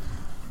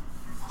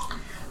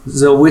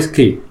 The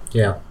whiskey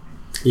yeah,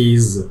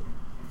 is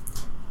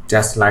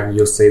just like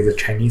you say the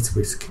Chinese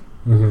whiskey,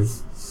 mm-hmm.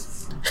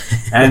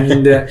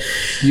 and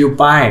you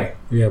buy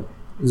yeah,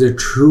 the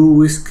true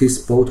whiskey's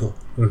bottle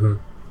mm-hmm.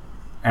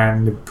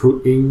 and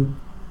put in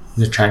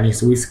the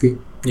Chinese whiskey.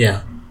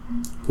 yeah,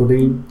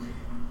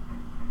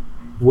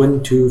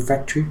 Went to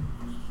factory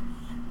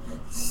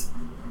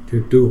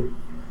to do,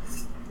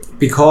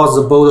 because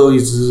the bottle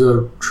is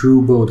the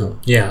true bottle,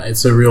 yeah.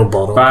 It's a real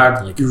bottle,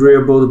 but like,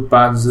 real bottle,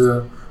 but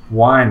the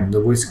wine, the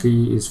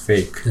whiskey is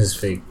fake. it's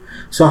fake.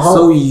 So how?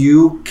 So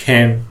you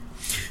can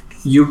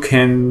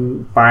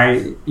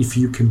buy, if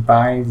you can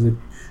buy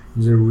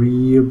the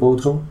real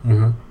bottle,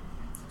 Mhm.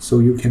 so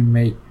you can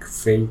make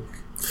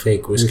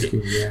Fake whiskey.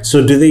 whiskey. Yeah.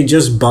 So do they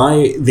just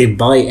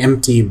buy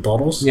empty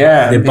bottles?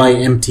 Yeah, They they- buy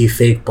empty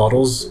fake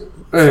bottles.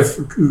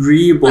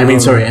 Real bottle. I mean,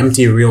 sorry,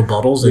 empty real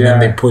bottles, and then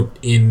Yeah. they put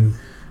in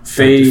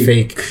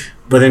fake.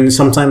 But then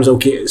sometimes,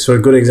 okay, so a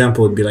good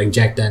example would be like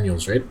Jack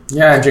Daniels, right?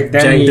 Yeah, Jack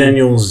Jack Daniels.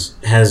 Daniels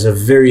has a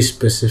very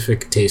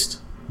specific taste,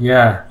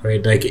 Yeah,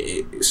 right? Like,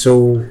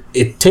 so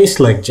it tastes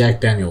like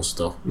Jack Daniels,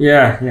 though.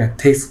 yeah.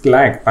 Tastes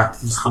like, but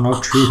it's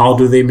not true. How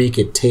do they make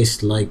it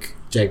taste like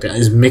Jack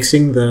Daniels? Is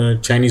mixing the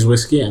Chinese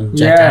whiskey and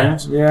Jack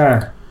Daniels?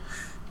 Yeah.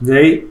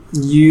 They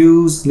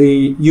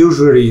usually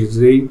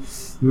they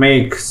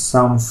make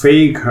some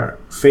fake,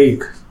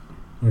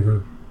 Mm-hmm.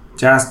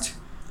 just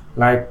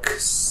like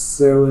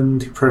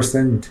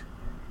 70%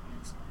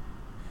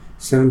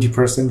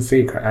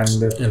 fake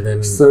and And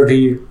then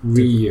 30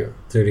 real.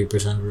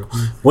 30% real.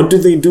 What do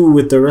they do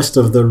with the rest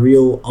of the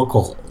real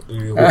alcohol?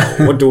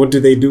 What do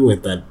they do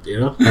with that?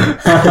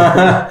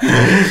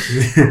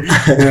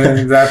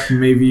 That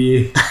may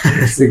be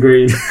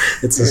secret.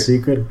 It's a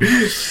secret.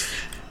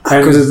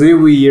 And they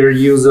will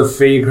use a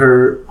fake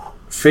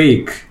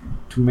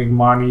to make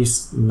money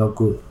is not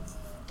good.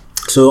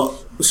 So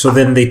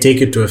then they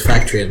take it to a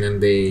factory and then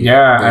they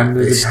And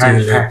they the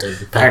steal it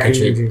and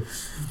package it.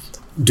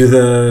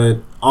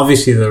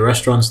 Obviously the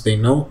restaurants they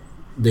know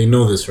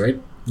this, right?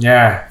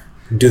 Yeah,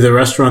 Do the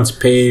restaurants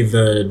pay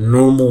the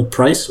normal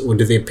price or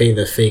do they pay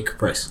the fake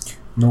price?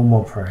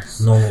 normal price.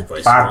 Normal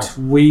price. But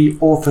we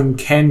often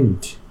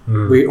can't.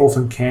 Mm. We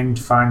often can't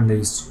find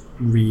this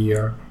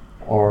real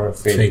or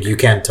fake. Fake, you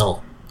can't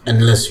tell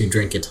unless you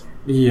drink it.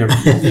 Yeah,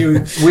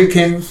 we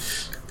can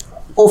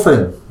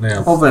often.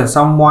 Yeah. Often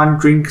someone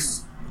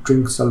drinks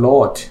a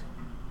lot,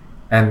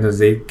 and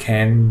they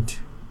can't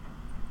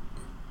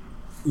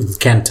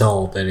can't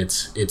tell that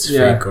it's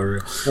Yeah. fake or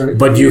real.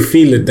 But you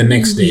feel it the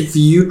next day. If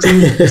you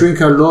drink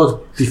a lot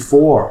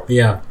before,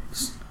 Yeah.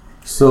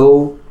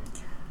 so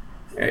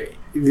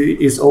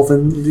it's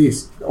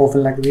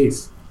often like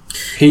this.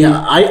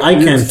 Yeah, I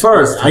can't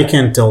first. I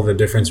can't tell the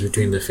difference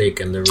between the fake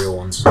and the real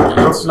ones.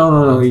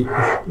 No.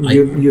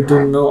 You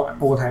don't know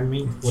what I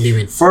mean. What do you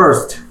mean?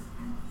 First,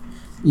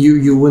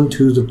 you went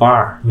to the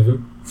bar.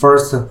 Mhm.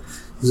 First,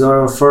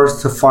 the first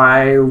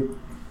 5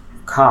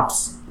 cups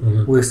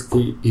Mhm.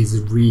 whiskey is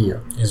real,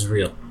 It's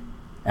real.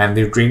 and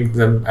you drink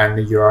them, and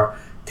your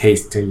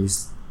taste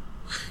is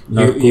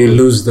You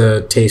lose the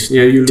taste.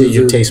 yeah, you lose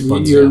your the, taste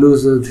buds. You Yeah.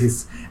 lose the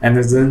taste, and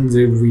then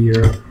the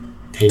real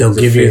taste. They'll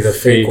give you the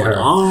fake faker. one.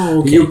 Oh,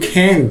 okay. You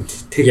can't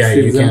taste Yeah,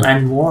 you them can't.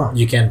 anymore.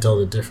 You can't tell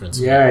the difference.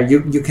 Yeah,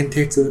 you can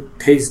taste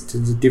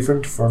the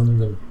different from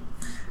them.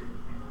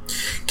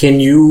 Can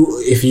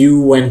you, if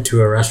you went to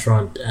a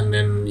restaurant and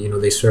then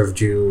they served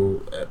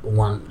you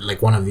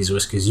one of these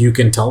whiskeys, you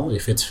can tell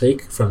if it's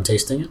fake from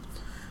tasting it?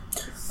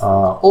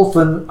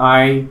 Often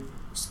I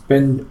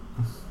spend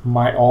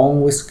my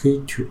own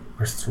whiskey to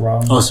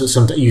restaurant. Oh, so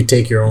sometimes you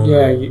take your own.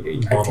 Yeah,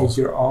 I bottle. take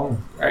your own.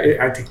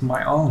 I take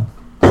my own.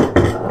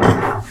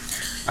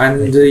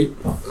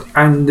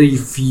 And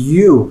if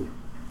you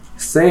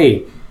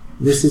say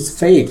this is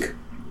fake,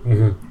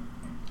 Mhm.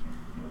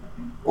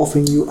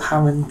 often you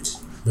haven't.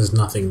 There's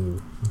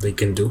nothing they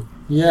can do.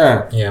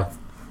 Yeah. Yeah.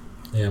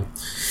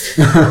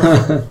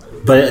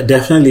 But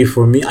definitely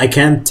for me, I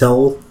can't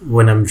tell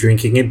when I'm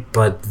drinking it,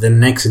 but the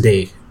next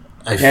day,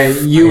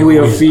 You I will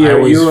always- I fear.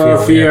 always You will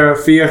feel,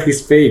 fear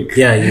his fake.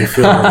 Yeah, you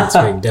feel that it's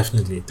fake,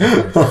 definitely.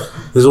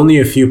 There's only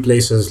a few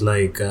places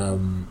like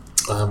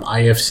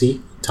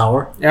IFC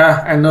Tower,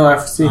 Yeah, I know.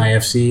 I've seen.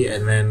 IFC,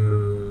 and then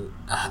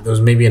there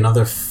was maybe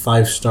another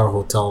 5-star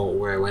hotel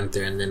where I went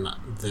there, and then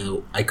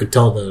I could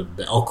tell the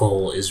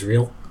alcohol is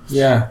real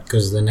Yeah.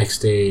 because the next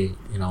day,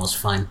 it was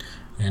fine,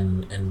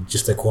 and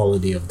just the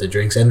quality of the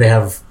drinks, and they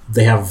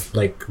have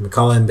like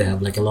Macallan, they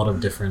have like a lot of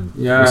different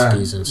Yeah.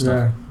 whiskeys and stuff.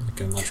 Yeah. Like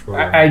a much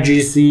broader.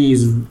 IGC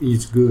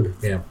is good.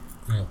 Yeah.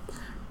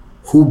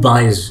 Who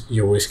buys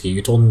your whiskey?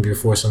 You told me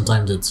before.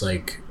 Sometimes it's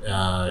like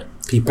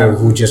people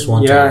who just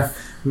want to.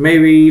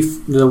 Maybe if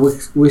the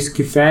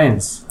whiskey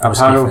fans. A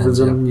Whiskey part of fans,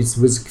 them is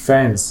whiskey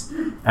fans,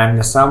 and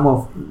some of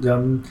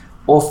them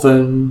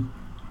often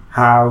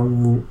have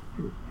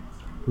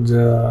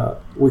the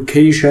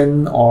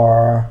vacation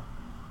or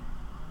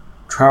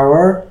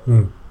travel.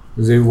 Hmm.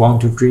 They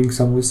want to drink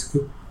some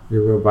whiskey. They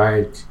will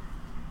buy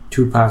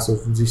 2 parts of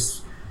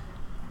this.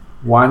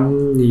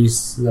 One is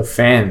the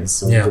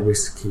fans of Yeah. the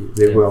whiskey.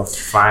 They will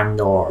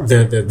find or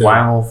The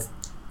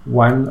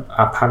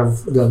a part of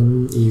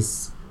them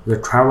is the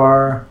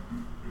travel.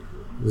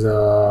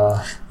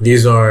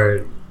 these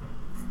are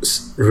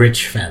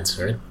rich fans,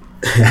 right?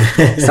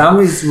 Some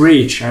is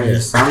rich and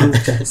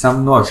Yeah.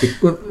 some not.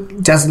 Because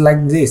just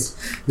like this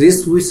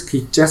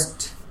whiskey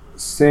just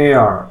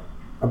sell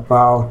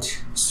about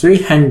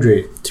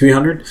 300.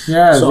 300.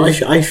 Yeah, So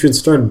this, I should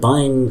start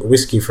buying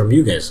whiskey from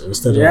you guys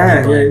instead of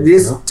yeah, only buying,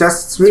 this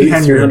just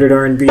 300. 300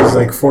 RMB is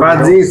like 40.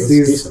 But this That's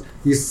is decent.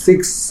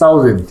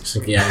 6,000. It's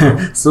like,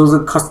 yeah. So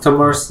the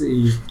customers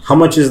is How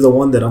much is the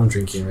one that I'm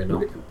drinking right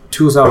now?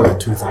 2,000.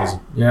 2,000.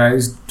 Yeah,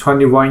 it's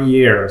 21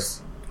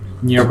 years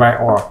nearby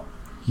or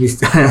this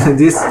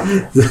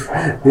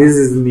this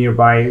is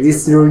nearby.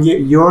 This is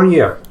your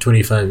year.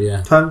 25.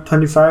 Yeah.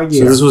 25 So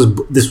years.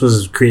 this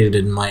was created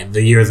in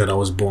the year that I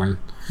was born.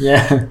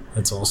 Yeah.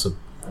 That's awesome.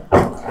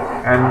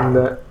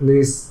 And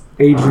this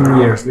 18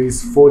 years,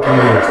 this 14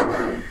 years.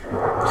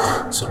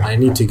 So I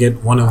need to get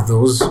one of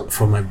those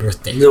for my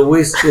birthday. The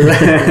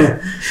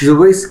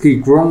whiskey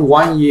grown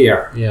 1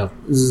 year. Yeah.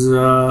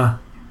 The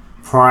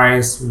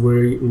price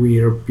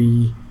will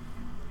be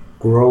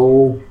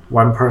grow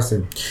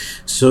 1%.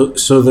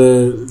 So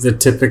the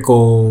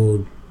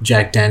typical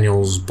Jack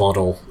Daniel's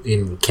bottle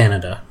in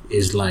Canada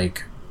is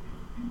like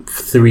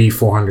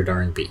 300-400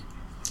 RMB.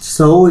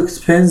 So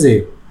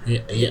expensive.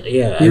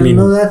 Yeah. I You mean,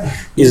 know that?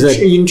 is that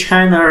In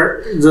China,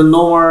 the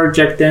normal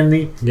Jack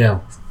Daniel yeah?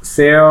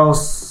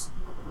 sells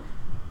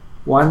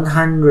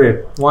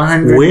 100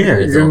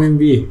 Where, though?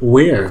 RMB.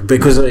 Where?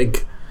 Because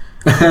like,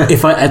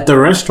 if I at the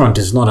restaurant,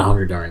 it's not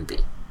 100 RMB.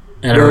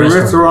 At The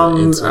restaurant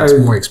it's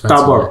more expensive.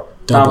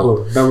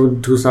 double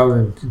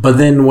 2,000. But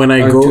then when I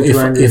go,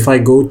 220. if I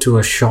go to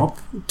a shop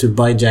to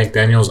buy Jack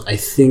Daniels, I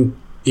think,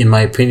 in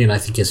my opinion, I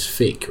think it's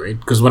fake, right?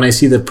 Because when I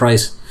see the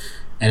price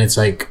and it's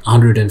like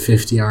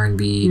 150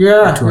 RMB,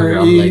 Yeah, 200,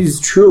 I'm like, it's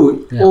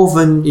true. Yeah.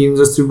 Often in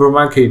the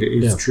supermarket,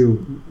 it's Yeah.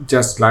 true.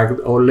 Just like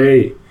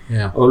Olay.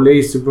 yeah.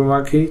 Olay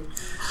supermarket.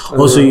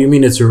 Also, you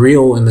mean it's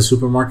real in the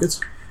supermarkets?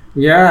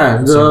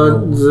 Yeah, It's a real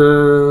one.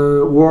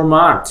 the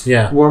Walmart.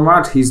 Yeah.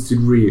 Walmart is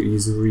real.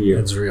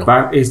 It's real.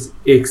 But it's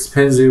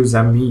expensive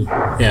than me.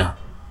 Yeah.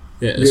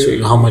 Yeah.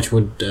 So how much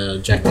would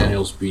Jack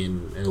Daniels be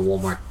in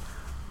Walmart?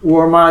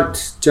 Walmart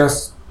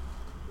just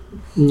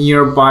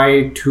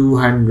nearby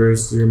 200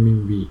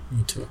 RMB. Me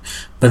too.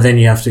 But then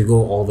you have to go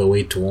all the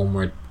way to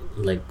Walmart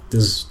like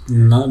there's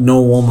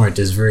no Walmart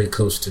is very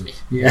close to me.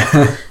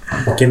 Yeah.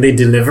 Can they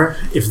deliver?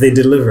 If they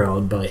deliver, I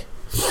would buy.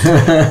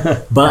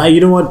 But you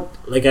know what?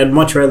 Like, I'd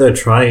much rather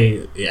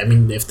try. I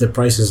mean, if the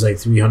price is like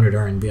 300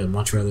 RMB, I'd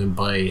much rather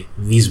buy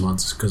these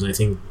ones because I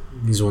think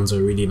these ones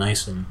are really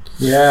nice and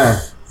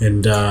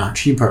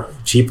cheaper.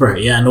 Cheaper.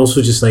 Yeah, and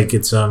also just like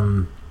it's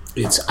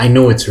I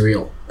know it's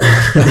real.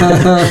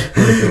 Confident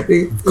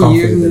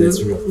that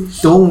it's real.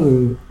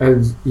 Don't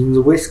in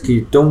the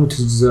whiskey. Don't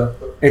the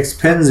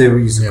expensive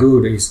is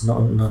good. It's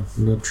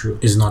not true.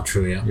 It's not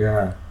true. Yeah.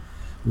 Yeah,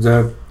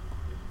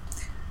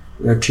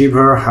 the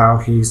cheaper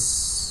have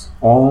his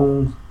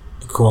own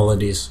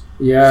qualities.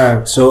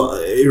 Yeah. So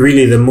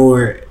really, the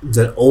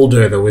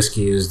older the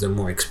whiskey is, the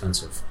more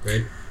expensive,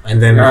 right?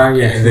 And then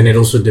and then it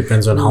also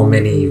depends on how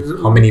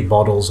many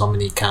bottles, how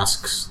many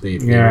casks they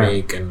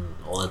make, and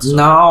all that stuff.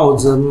 Now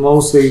the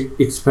most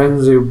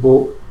expensive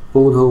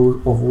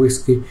bottle of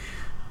whiskey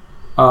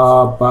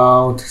are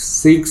about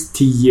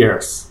 60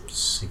 years.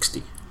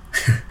 60.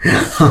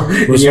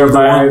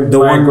 The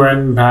one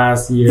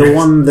grandpa's years. The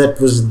one that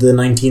was the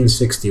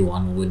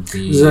 1961 would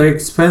be the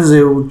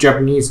expensive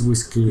Japanese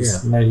whiskey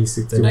is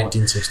 1961. The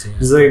 1960. Yeah.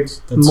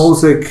 The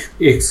most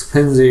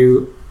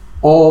expensive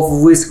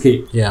of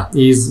whiskey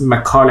is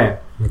Macallan.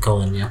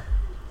 Macallan, yeah.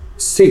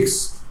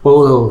 6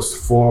 bottles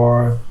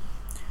for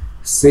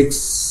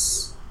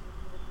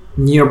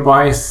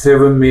nearby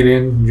 7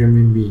 million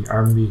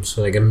RMB.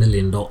 So like $1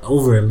 million,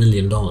 over $1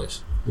 million.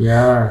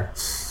 Yeah.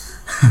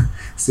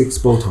 6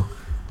 bottles,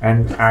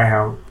 and I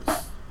have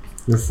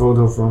the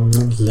photo from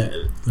them.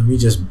 Let me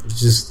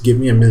just give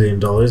me $1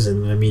 million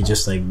and let me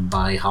just like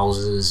buy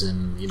houses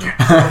and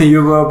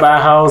you will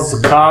buy house,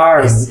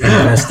 cars,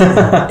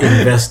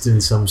 invest in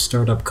some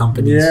startup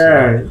companies.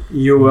 Yeah,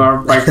 you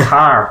will buy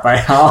car, buy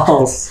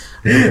house.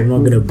 I'm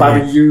not gonna buy.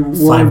 But you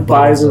won't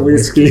buy the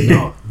whiskey.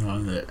 No,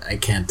 I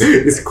can't.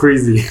 It's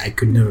crazy. I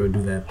could never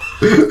do that.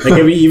 Like,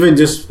 I mean, even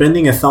just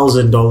spending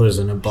 $1,000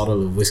 on a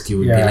bottle of whiskey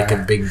would be like a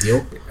big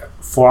deal.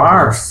 For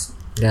us,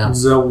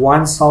 the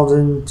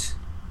 1,000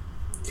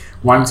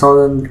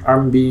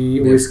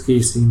 RMB whiskey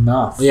is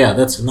enough. Yeah,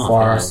 that's enough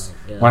for us.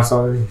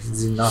 1,000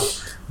 is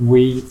enough.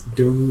 We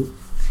don't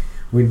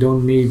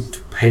need to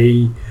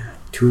pay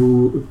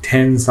to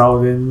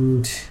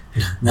 10,000,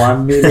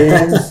 1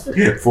 million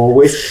for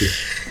whiskey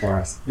for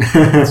us.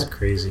 That's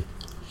crazy.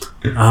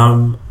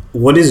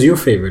 What is your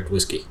favorite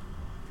whiskey?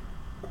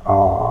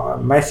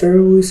 My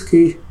favorite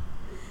whiskey,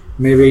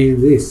 maybe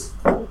this.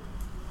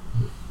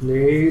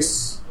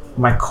 This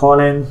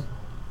Macallan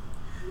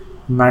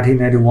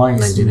 1991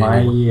 is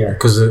my year.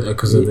 Because of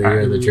the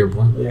year that you're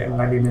born? Yeah,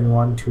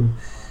 1991 to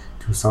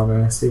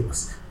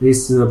 2006.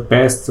 This is the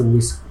best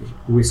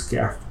whiskey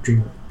I've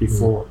drank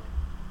before.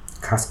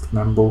 Cask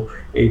number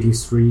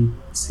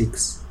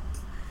 83.6.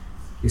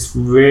 It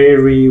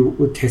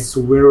tastes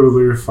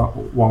very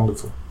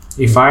wonderful.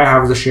 If I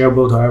have the share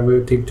bottle, I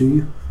will take to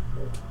you.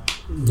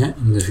 Yeah,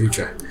 in the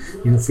future.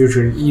 In the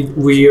future, it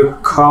will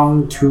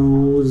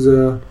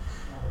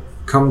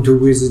come to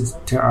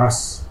visit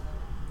us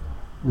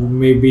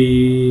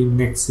maybe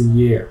next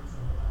year,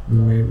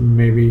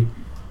 maybe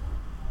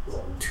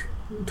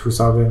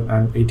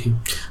 2018.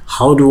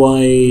 How do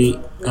I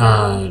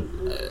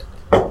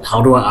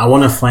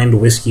want to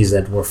find whiskeys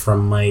that were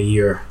from my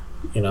year,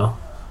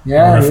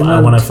 Yeah,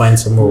 I want to find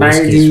some more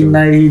whiskeys.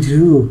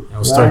 1992.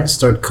 I'll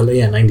start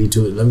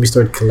 92. Let me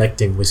start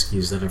collecting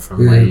whiskeys that are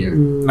from my year.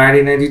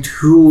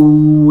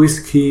 1992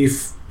 whiskey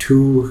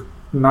to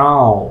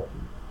now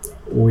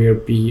will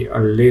be a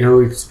little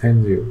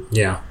expensive.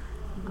 Yeah.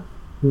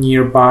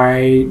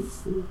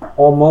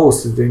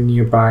 Almost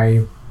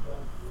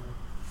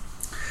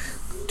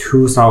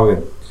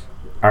 2,000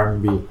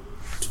 RMB.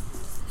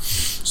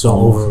 So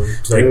over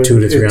like $200 to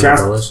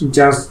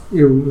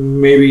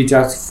 $300. Maybe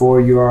just for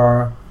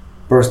your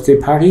birthday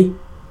party,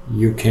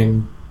 you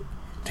can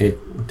take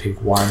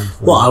one.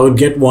 Well, I would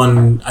get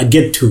one. I'd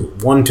get 2.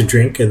 One to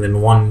drink and then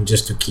one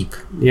just to keep.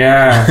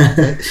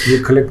 Yeah,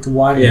 you collect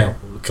one. Yeah,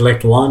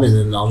 collect one and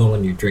then the other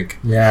one you drink.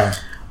 Yeah.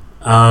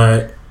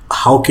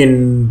 How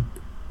can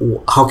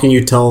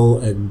you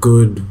tell a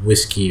good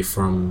whiskey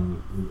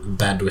from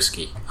bad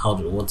whiskey?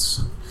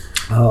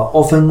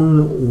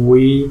 Often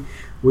we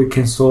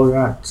can solve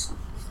that.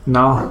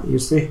 Now you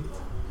see,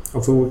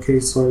 often we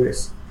can solve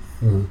this.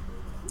 Mm.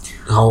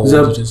 How old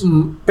the it is?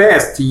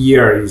 Best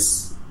year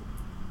is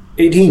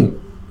 18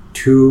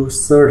 to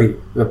 30.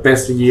 The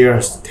best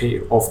years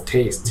of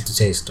taste. To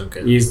taste,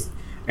 okay. Is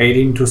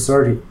 18 to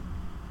 30,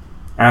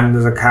 and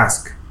the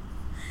cask.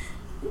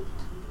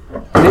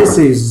 This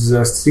is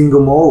a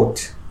single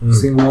malt.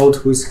 Single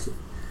malt whiskey.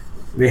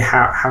 They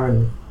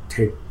haven't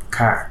take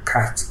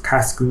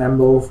cask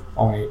number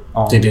on it.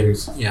 They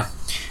didn't. Yeah.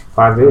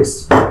 But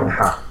this.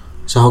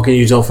 So how can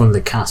you tell from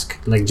the cask?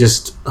 Like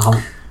just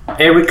how?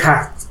 Every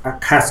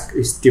cask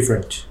is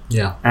different.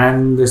 Yeah.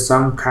 And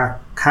some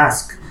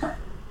cask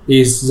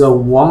is a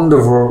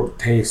wonderful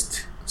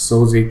taste,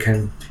 so they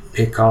can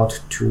pick out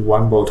to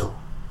one bottle.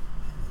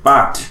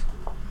 But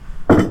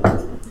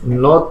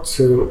not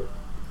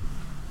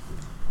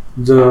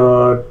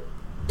the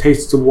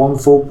taste one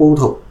full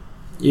bottle.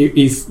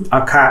 If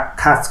a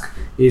cask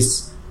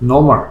is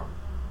normal,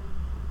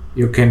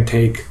 you can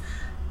take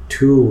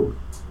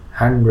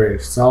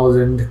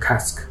 200,000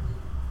 casks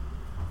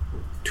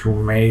to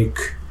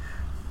make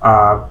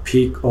a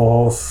peak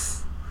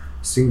of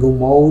single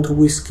malt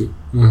whiskey,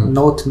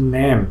 not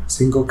name,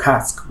 single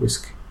cask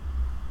whiskey.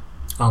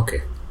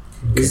 Okay.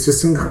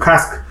 This single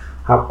cask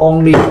have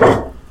only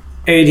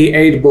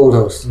 88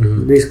 bottles.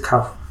 This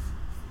cup.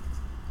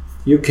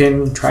 You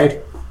can try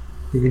it.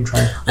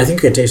 I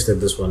think I tasted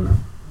this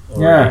one.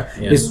 Yeah,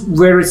 it's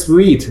very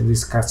sweet.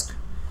 This cask.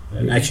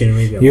 Actually,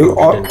 maybe You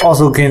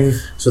also can.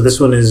 So this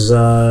one is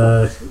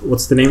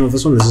what's the name of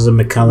this one? This is a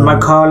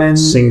Macallan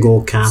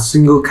single cask.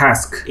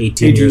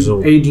 18 years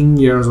old. 18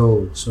 years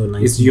old. So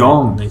it's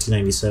young.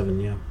 1997.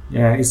 Yeah.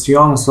 Yeah, it's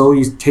young, so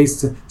it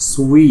tastes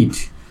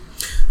sweet.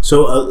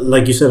 So,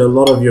 like you said, a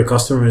lot of your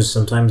customers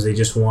sometimes they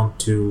just want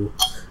to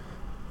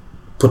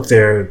put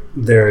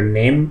their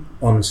name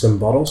on some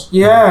bottles.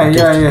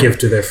 Give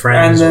to their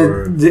friends,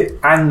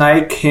 and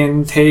I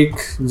can take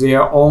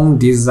their own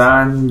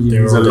design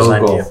in the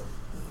logo.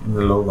 In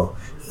the logo,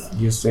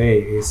 you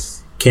say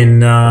it's.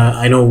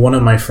 I know one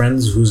of my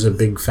friends who's a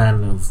big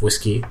fan of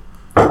whiskey.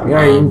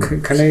 Yeah, in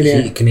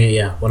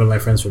Canadian. One of my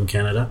friends from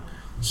Canada.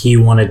 He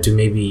wanted to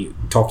maybe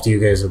talk to you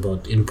guys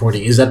about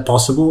importing. Is that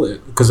possible?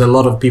 Because a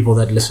lot of people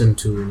that listen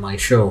to my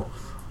show,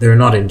 they're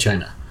not in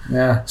China.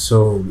 Yeah.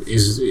 So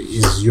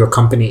is your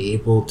company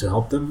able to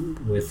help them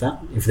with that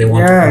if they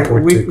want to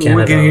import to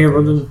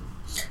Canada?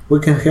 We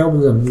can help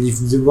them if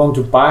they want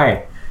to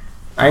buy.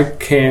 I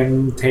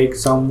can take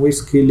some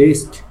whiskey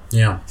list.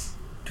 Yeah.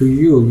 To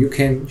you, you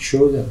can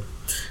show them.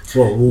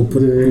 Well,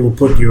 we'll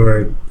put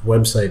your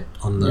website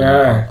on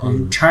the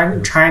in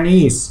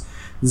Chinese.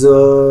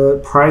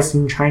 The price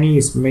in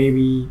Chinese may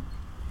be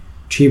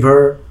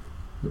cheaper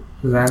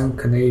than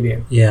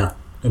Canadian. Yeah.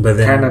 But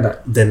then,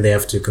 Canada. Then they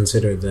have to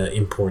consider the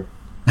import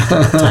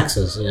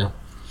taxes, yeah.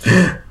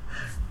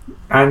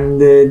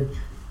 And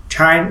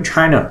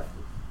China,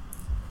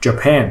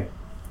 Japan,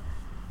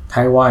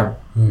 Taiwan.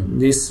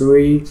 These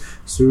three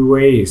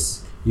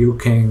ways you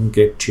can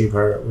get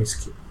cheaper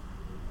whiskey.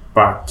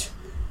 But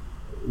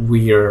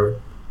we are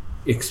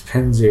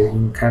expensive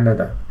in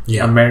Canada,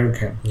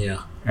 American,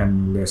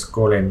 and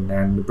Scotland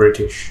and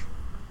British.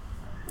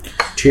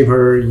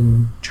 Cheaper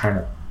in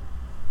China.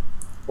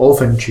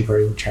 Often cheaper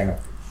in China.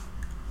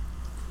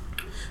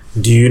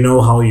 Do you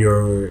know how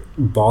your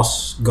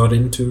boss got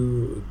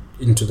into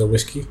the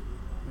whiskey?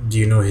 Do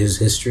you know his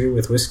history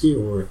with whiskey,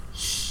 or?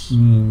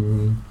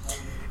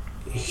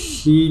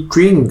 He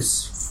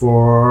drinks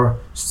for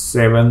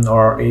 7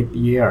 or 8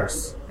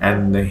 years,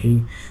 and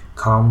he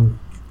come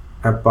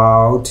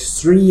about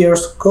 3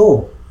 years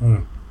ago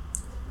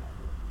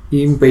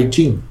in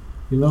Beijing.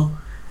 You know,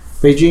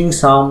 Beijing,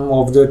 some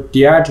of the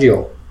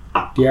Diageo,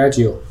 no.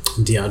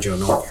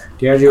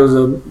 Diageo is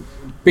the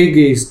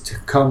biggest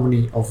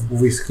company of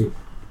whiskey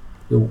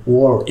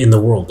in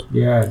the world.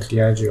 Yeah,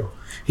 Diageo.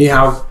 He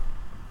have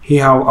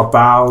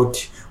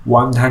about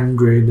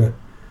 100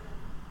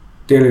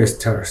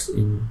 distillers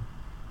in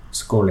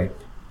Scotland.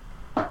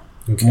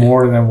 Okay.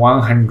 More than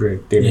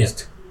 100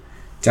 distillers.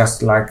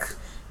 Just like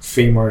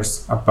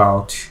famous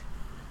about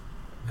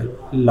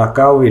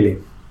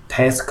Lagavulin,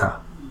 Tesca,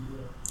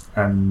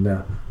 and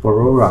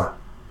Barora,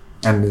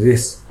 and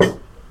this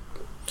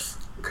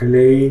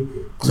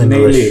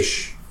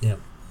Clynelish. Yeah.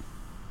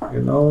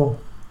 You know,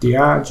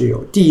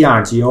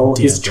 Diageo.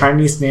 His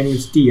Chinese name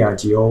is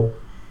Diageo.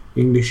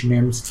 English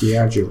name is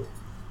Diageo.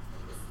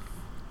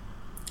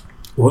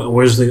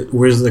 Where's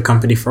the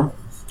company from?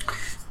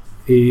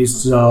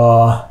 It's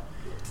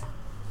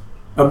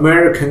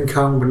American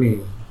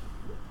company.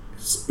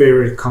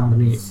 Spirit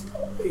company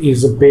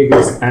is the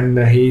biggest, and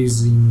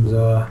he's in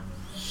the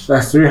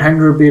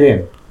 $300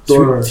 billion.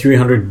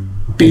 $300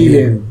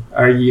 billion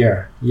a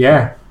year.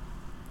 Yeah.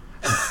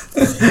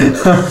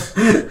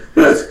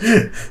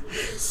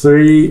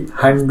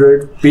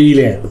 300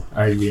 billion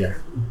a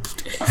year.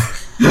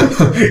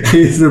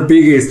 He's the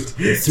biggest.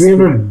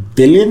 300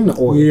 billion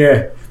or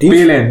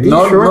billion,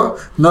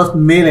 not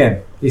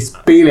million. It's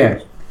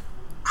billion.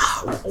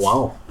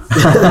 Wow.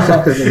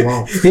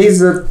 Wow. He's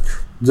the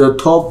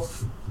top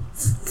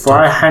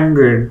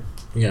 500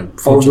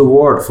 of the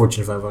world.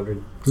 Fortune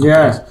 500 companies.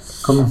 Yeah,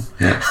 come on.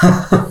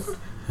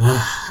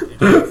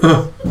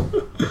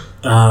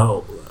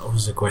 What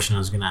was the question I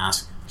was going to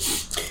ask?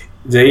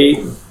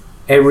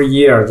 Every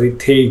year they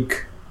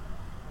take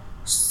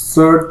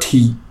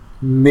 30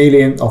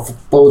 million of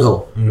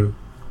bottle.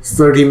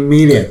 30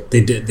 million.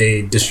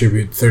 They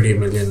distribute 30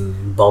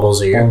 million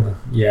bottles a year.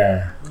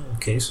 Yeah.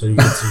 Okay, so you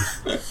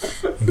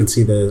can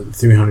see the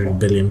 300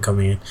 billion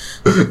coming in.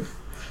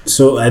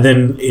 So, and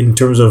then in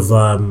terms of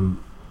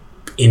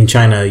in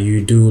China,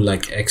 you do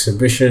like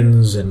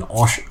exhibitions and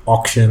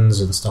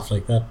auctions and stuff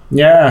like that.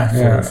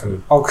 Yeah.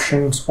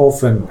 Auctions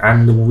often,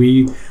 and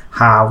we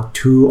have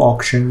 2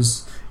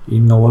 auctions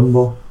in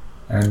November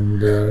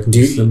and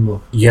December.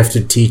 You have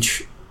to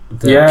teach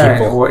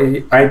people.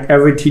 I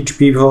will teach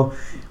people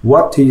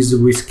what is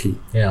whiskey.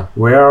 Yeah.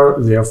 Where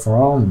they're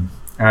from.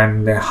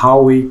 and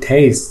how we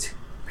taste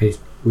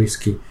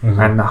whiskey,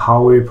 and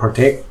how we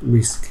protect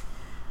whiskey,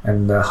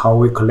 and how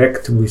we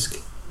collect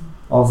whiskey.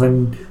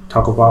 Often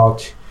talk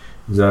about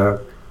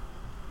the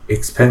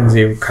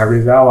expensive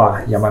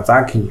Karizawa,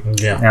 Yamazaki,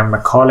 and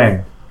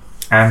Macallan,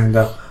 and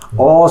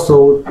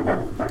also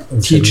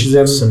teach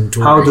them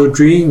Suntory. how to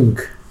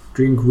drink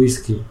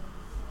whiskey,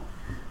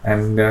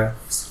 and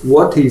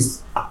what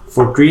is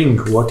for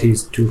drink, what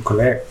is to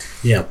collect.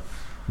 Yeah.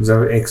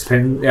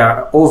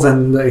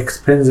 Often the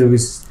expensive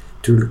is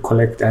to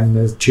collect and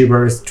the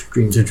cheaper is to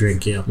drink. To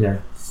drink, yeah. Yeah.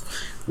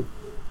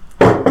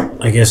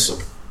 I guess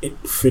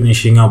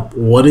finishing up,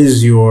 what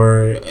is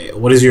your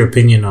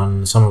opinion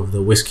on some of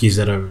the whiskeys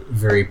that are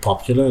very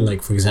popular?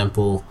 Like, for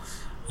example,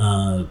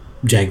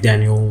 Jack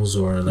Daniels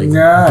or like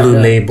Blue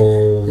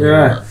Label.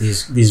 Yeah.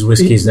 These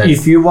whiskeys that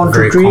if you want are to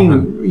very drink,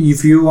 common.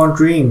 if you want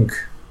to drink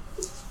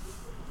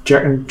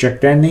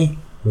Jack Daniel,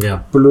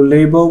 Yeah. Blue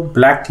Label,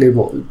 Black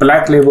Label.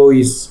 Black Label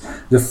is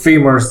the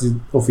famous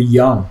of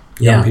young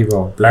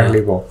people. Black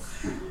Label,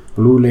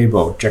 Blue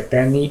Label, Jack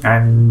Daniel,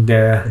 and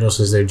What else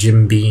is there?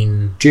 Jim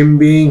Beam. Jim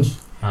Beam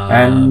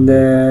and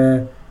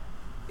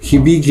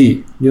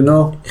Hibiki. You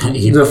know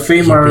the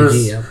famous,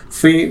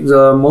 Hibiki,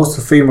 the most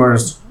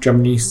famous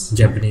Japanese.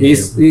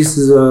 Japanese. This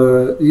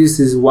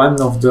is one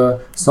of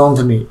the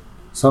Suntory.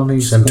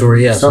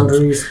 Suntory, yeah.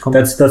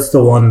 That's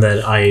the one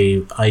that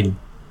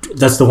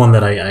that's the one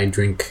that I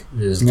drink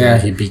is the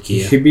Hibiki.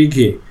 Yeah.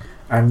 Hibiki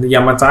and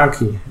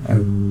Yamazaki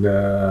and.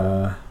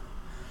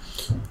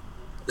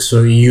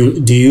 So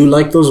do you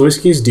like those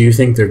whiskeys? Do you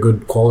think they're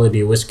good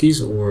quality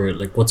whiskeys, or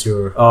like what's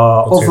your?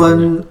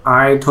 Often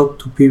I talk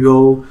to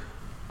people,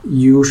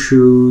 you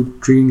should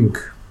drink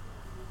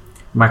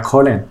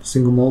Macallan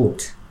single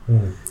malt,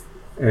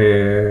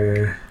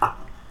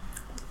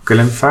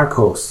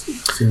 Glenfarclas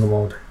single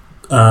malt.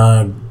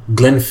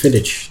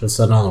 Glenfiddich, that's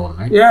another one,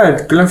 right? Yeah,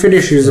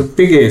 Glenfiddich is the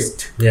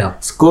biggest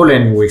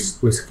Scotland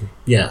whiskey.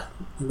 Yeah,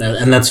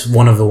 and that's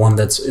one of the one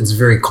it's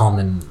very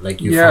common.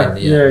 Like you find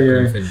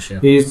Glenfiddich.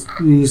 Yeah. Is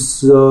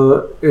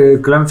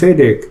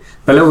Glenfiddich.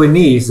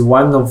 Balvenie is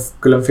one of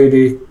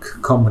Glenfiddich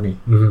company.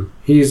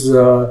 He's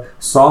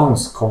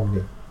Songs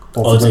company.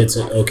 It's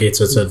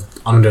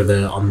under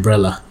the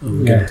umbrella of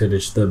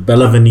Glenfiddich. The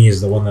Balvenie is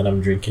the one that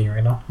I'm drinking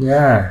right now.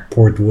 Yeah,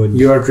 Portwood.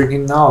 You are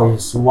drinking now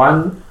is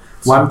one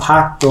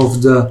part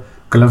of the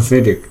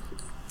Glenfiddich.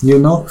 You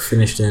know,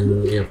 finished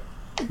in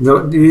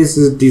This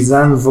is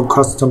designed for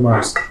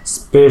customers,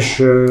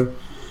 special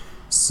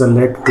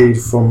selected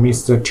for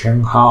Mr.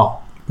 Chen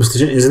Hao. Mr.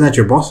 Chen, isn't that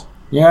your boss?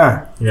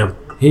 Yeah. Yeah.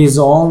 His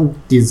own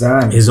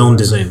design.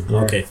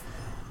 Yeah. Okay.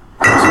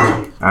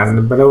 And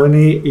the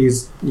Balvenie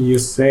is, you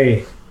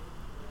say,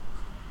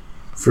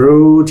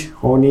 fruit,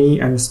 honey,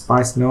 and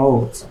spice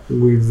notes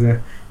with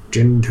a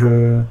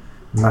gentle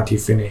nutty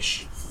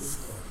finish.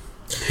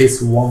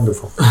 Tastes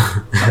wonderful.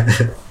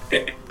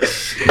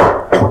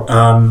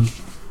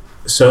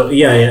 So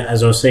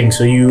as I was saying,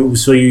 so you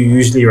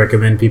usually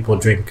recommend people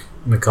drink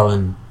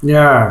Macallan.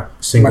 Yeah,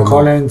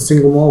 Macallan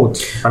single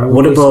malt.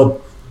 What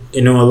about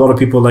a lot of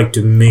people like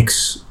to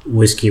mix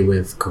whiskey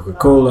with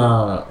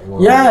Coca-Cola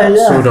or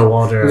soda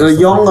water. The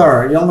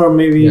younger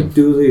maybe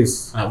do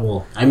this.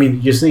 Well, I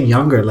mean, you're saying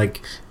younger,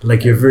 like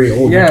you're very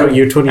old. Yeah.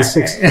 You're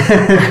 26.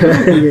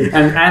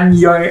 and I'm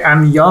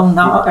young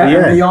now.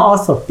 I'm young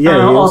also. Yeah, I'm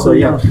you're also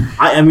young.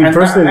 I mean,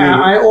 personally,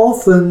 I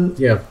often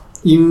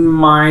in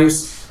my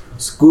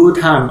school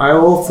time, I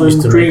often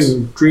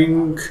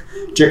drink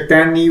Jack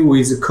Daniel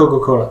with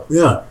Coca-Cola.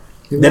 Yeah.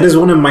 That is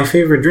one of my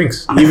favorite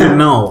drinks. Even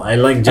now, I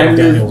like Jack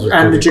Daniels with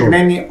Coca-Cola. And Jack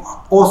Daniel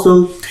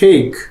also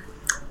take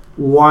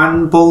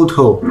one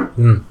bottle,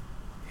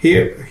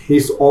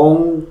 his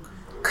own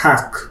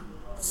cask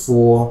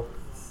for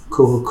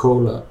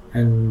Coca-Cola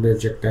and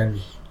Jack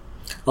Daniel.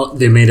 Oh,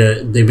 they made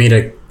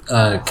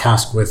a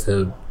cask with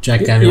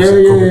Jack Daniels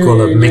and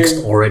Coca-Cola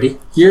mixed already.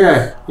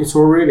 Yeah, it's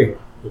already.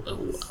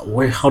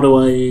 How do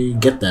I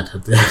get that?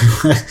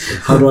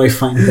 How do I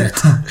find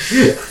that?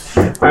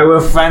 I will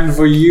find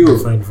for you.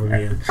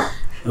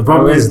 The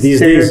problem is these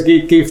days.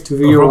 Gift to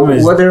you.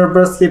 What their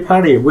birthday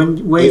party? When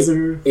is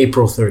it?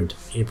 April 3rd.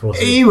 April.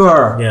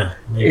 Yeah.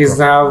 Is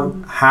now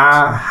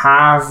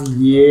half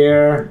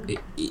year?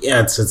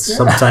 Yeah, it's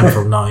sometime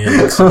from now.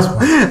 Yeah, like 6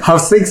 months. How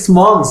 6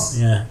 months?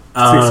 Yeah,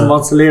 6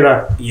 months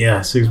later.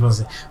 Yeah, 6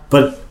 months.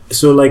 But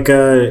so like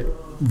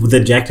with the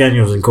Jack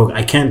Daniels and Coke,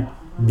 I can't.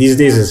 These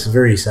days it's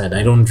very sad.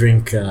 I don't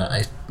drink.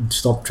 I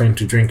stopped trying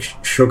to drink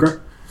sugar.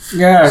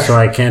 Yeah, so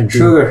I can't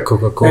do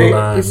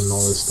Coca-Cola and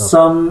all this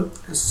stuff.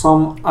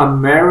 Some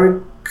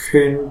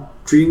American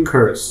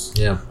drinkers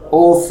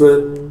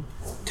often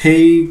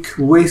take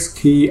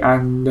whiskey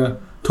and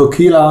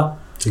tequila.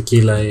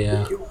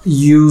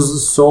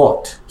 Use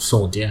salt.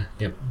 Salt,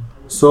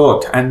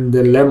 Salt and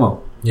lemon.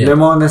 Yeah.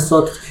 Lemon and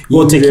salt.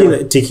 Well,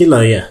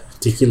 tequila, yeah.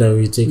 Tequila,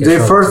 we take. They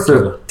first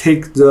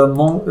take the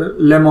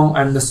lemon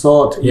and the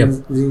salt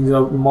in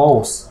the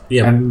mouth,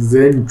 and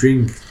then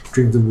drink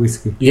the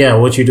whiskey. Yeah,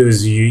 what you do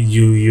is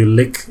you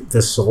lick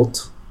the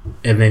salt,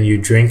 and then you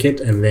drink it,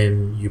 and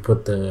then you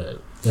put the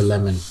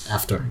lemon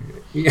after.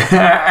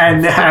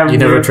 And You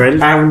never tried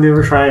it? I've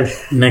never tried.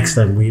 Next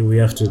time we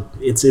have to.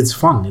 It's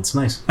fun. It's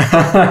nice.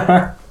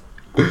 But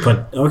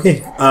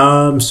okay.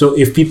 So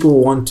if people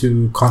want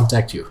to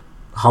contact you,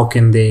 how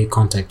can they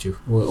contact you?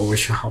 Or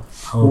how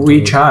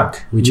WeChat.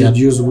 WeChat.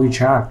 You use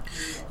WeChat.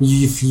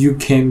 If you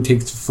can take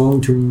the phone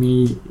to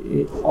me,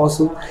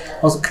 also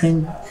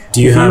can.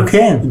 Do you if have? You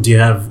can. Do you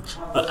have?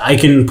 I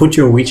can put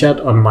your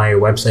WeChat on my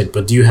website,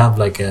 but do you have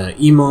like a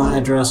email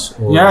address?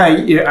 Or?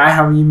 Yeah, I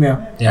have email,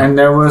 Yeah. and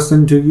I will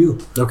send to you.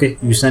 Okay,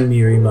 you send me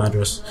your email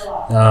address.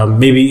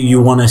 Maybe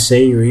you want to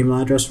say your email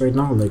address right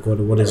now. Like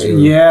what is your?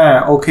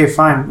 Yeah. Okay.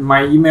 Fine.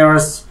 My email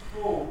is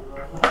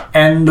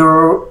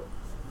Andler,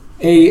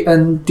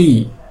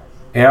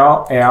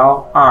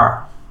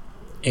 ANDLLR.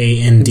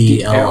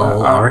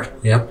 ANDLLR.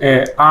 Yep.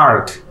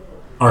 Art.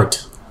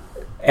 Art.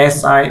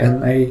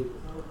 SINA.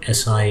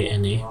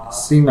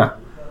 SINA.com.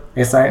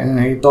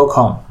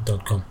 SINA.com.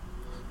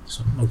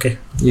 So okay,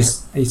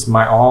 It's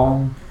my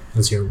own.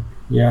 that's your.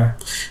 Yeah.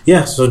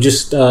 Yeah, so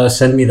just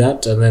send me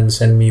that, and then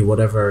send me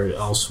whatever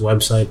else,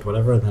 website,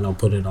 whatever, and then I'll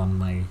put it on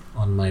my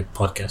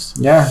podcast.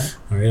 Yeah.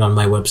 All right, on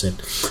my website.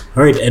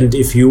 All right, and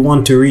if you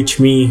want to reach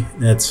me,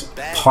 that's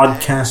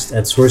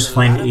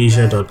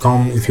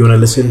podcast@sourcefindasia.com. If you want to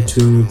listen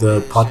to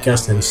the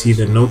podcast and see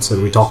the notes that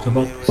we talked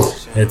about,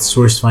 it's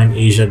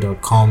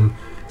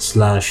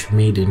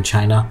sourcefindasia.com/made in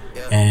China.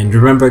 And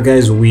remember,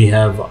 guys, we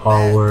have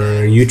our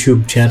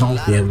YouTube channel.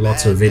 We have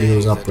lots of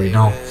videos up right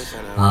now.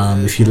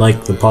 If you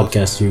like the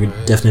podcast, you're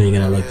definitely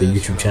gonna like the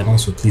YouTube channel,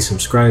 so please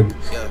subscribe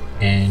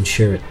and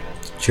share it.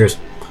 Cheers.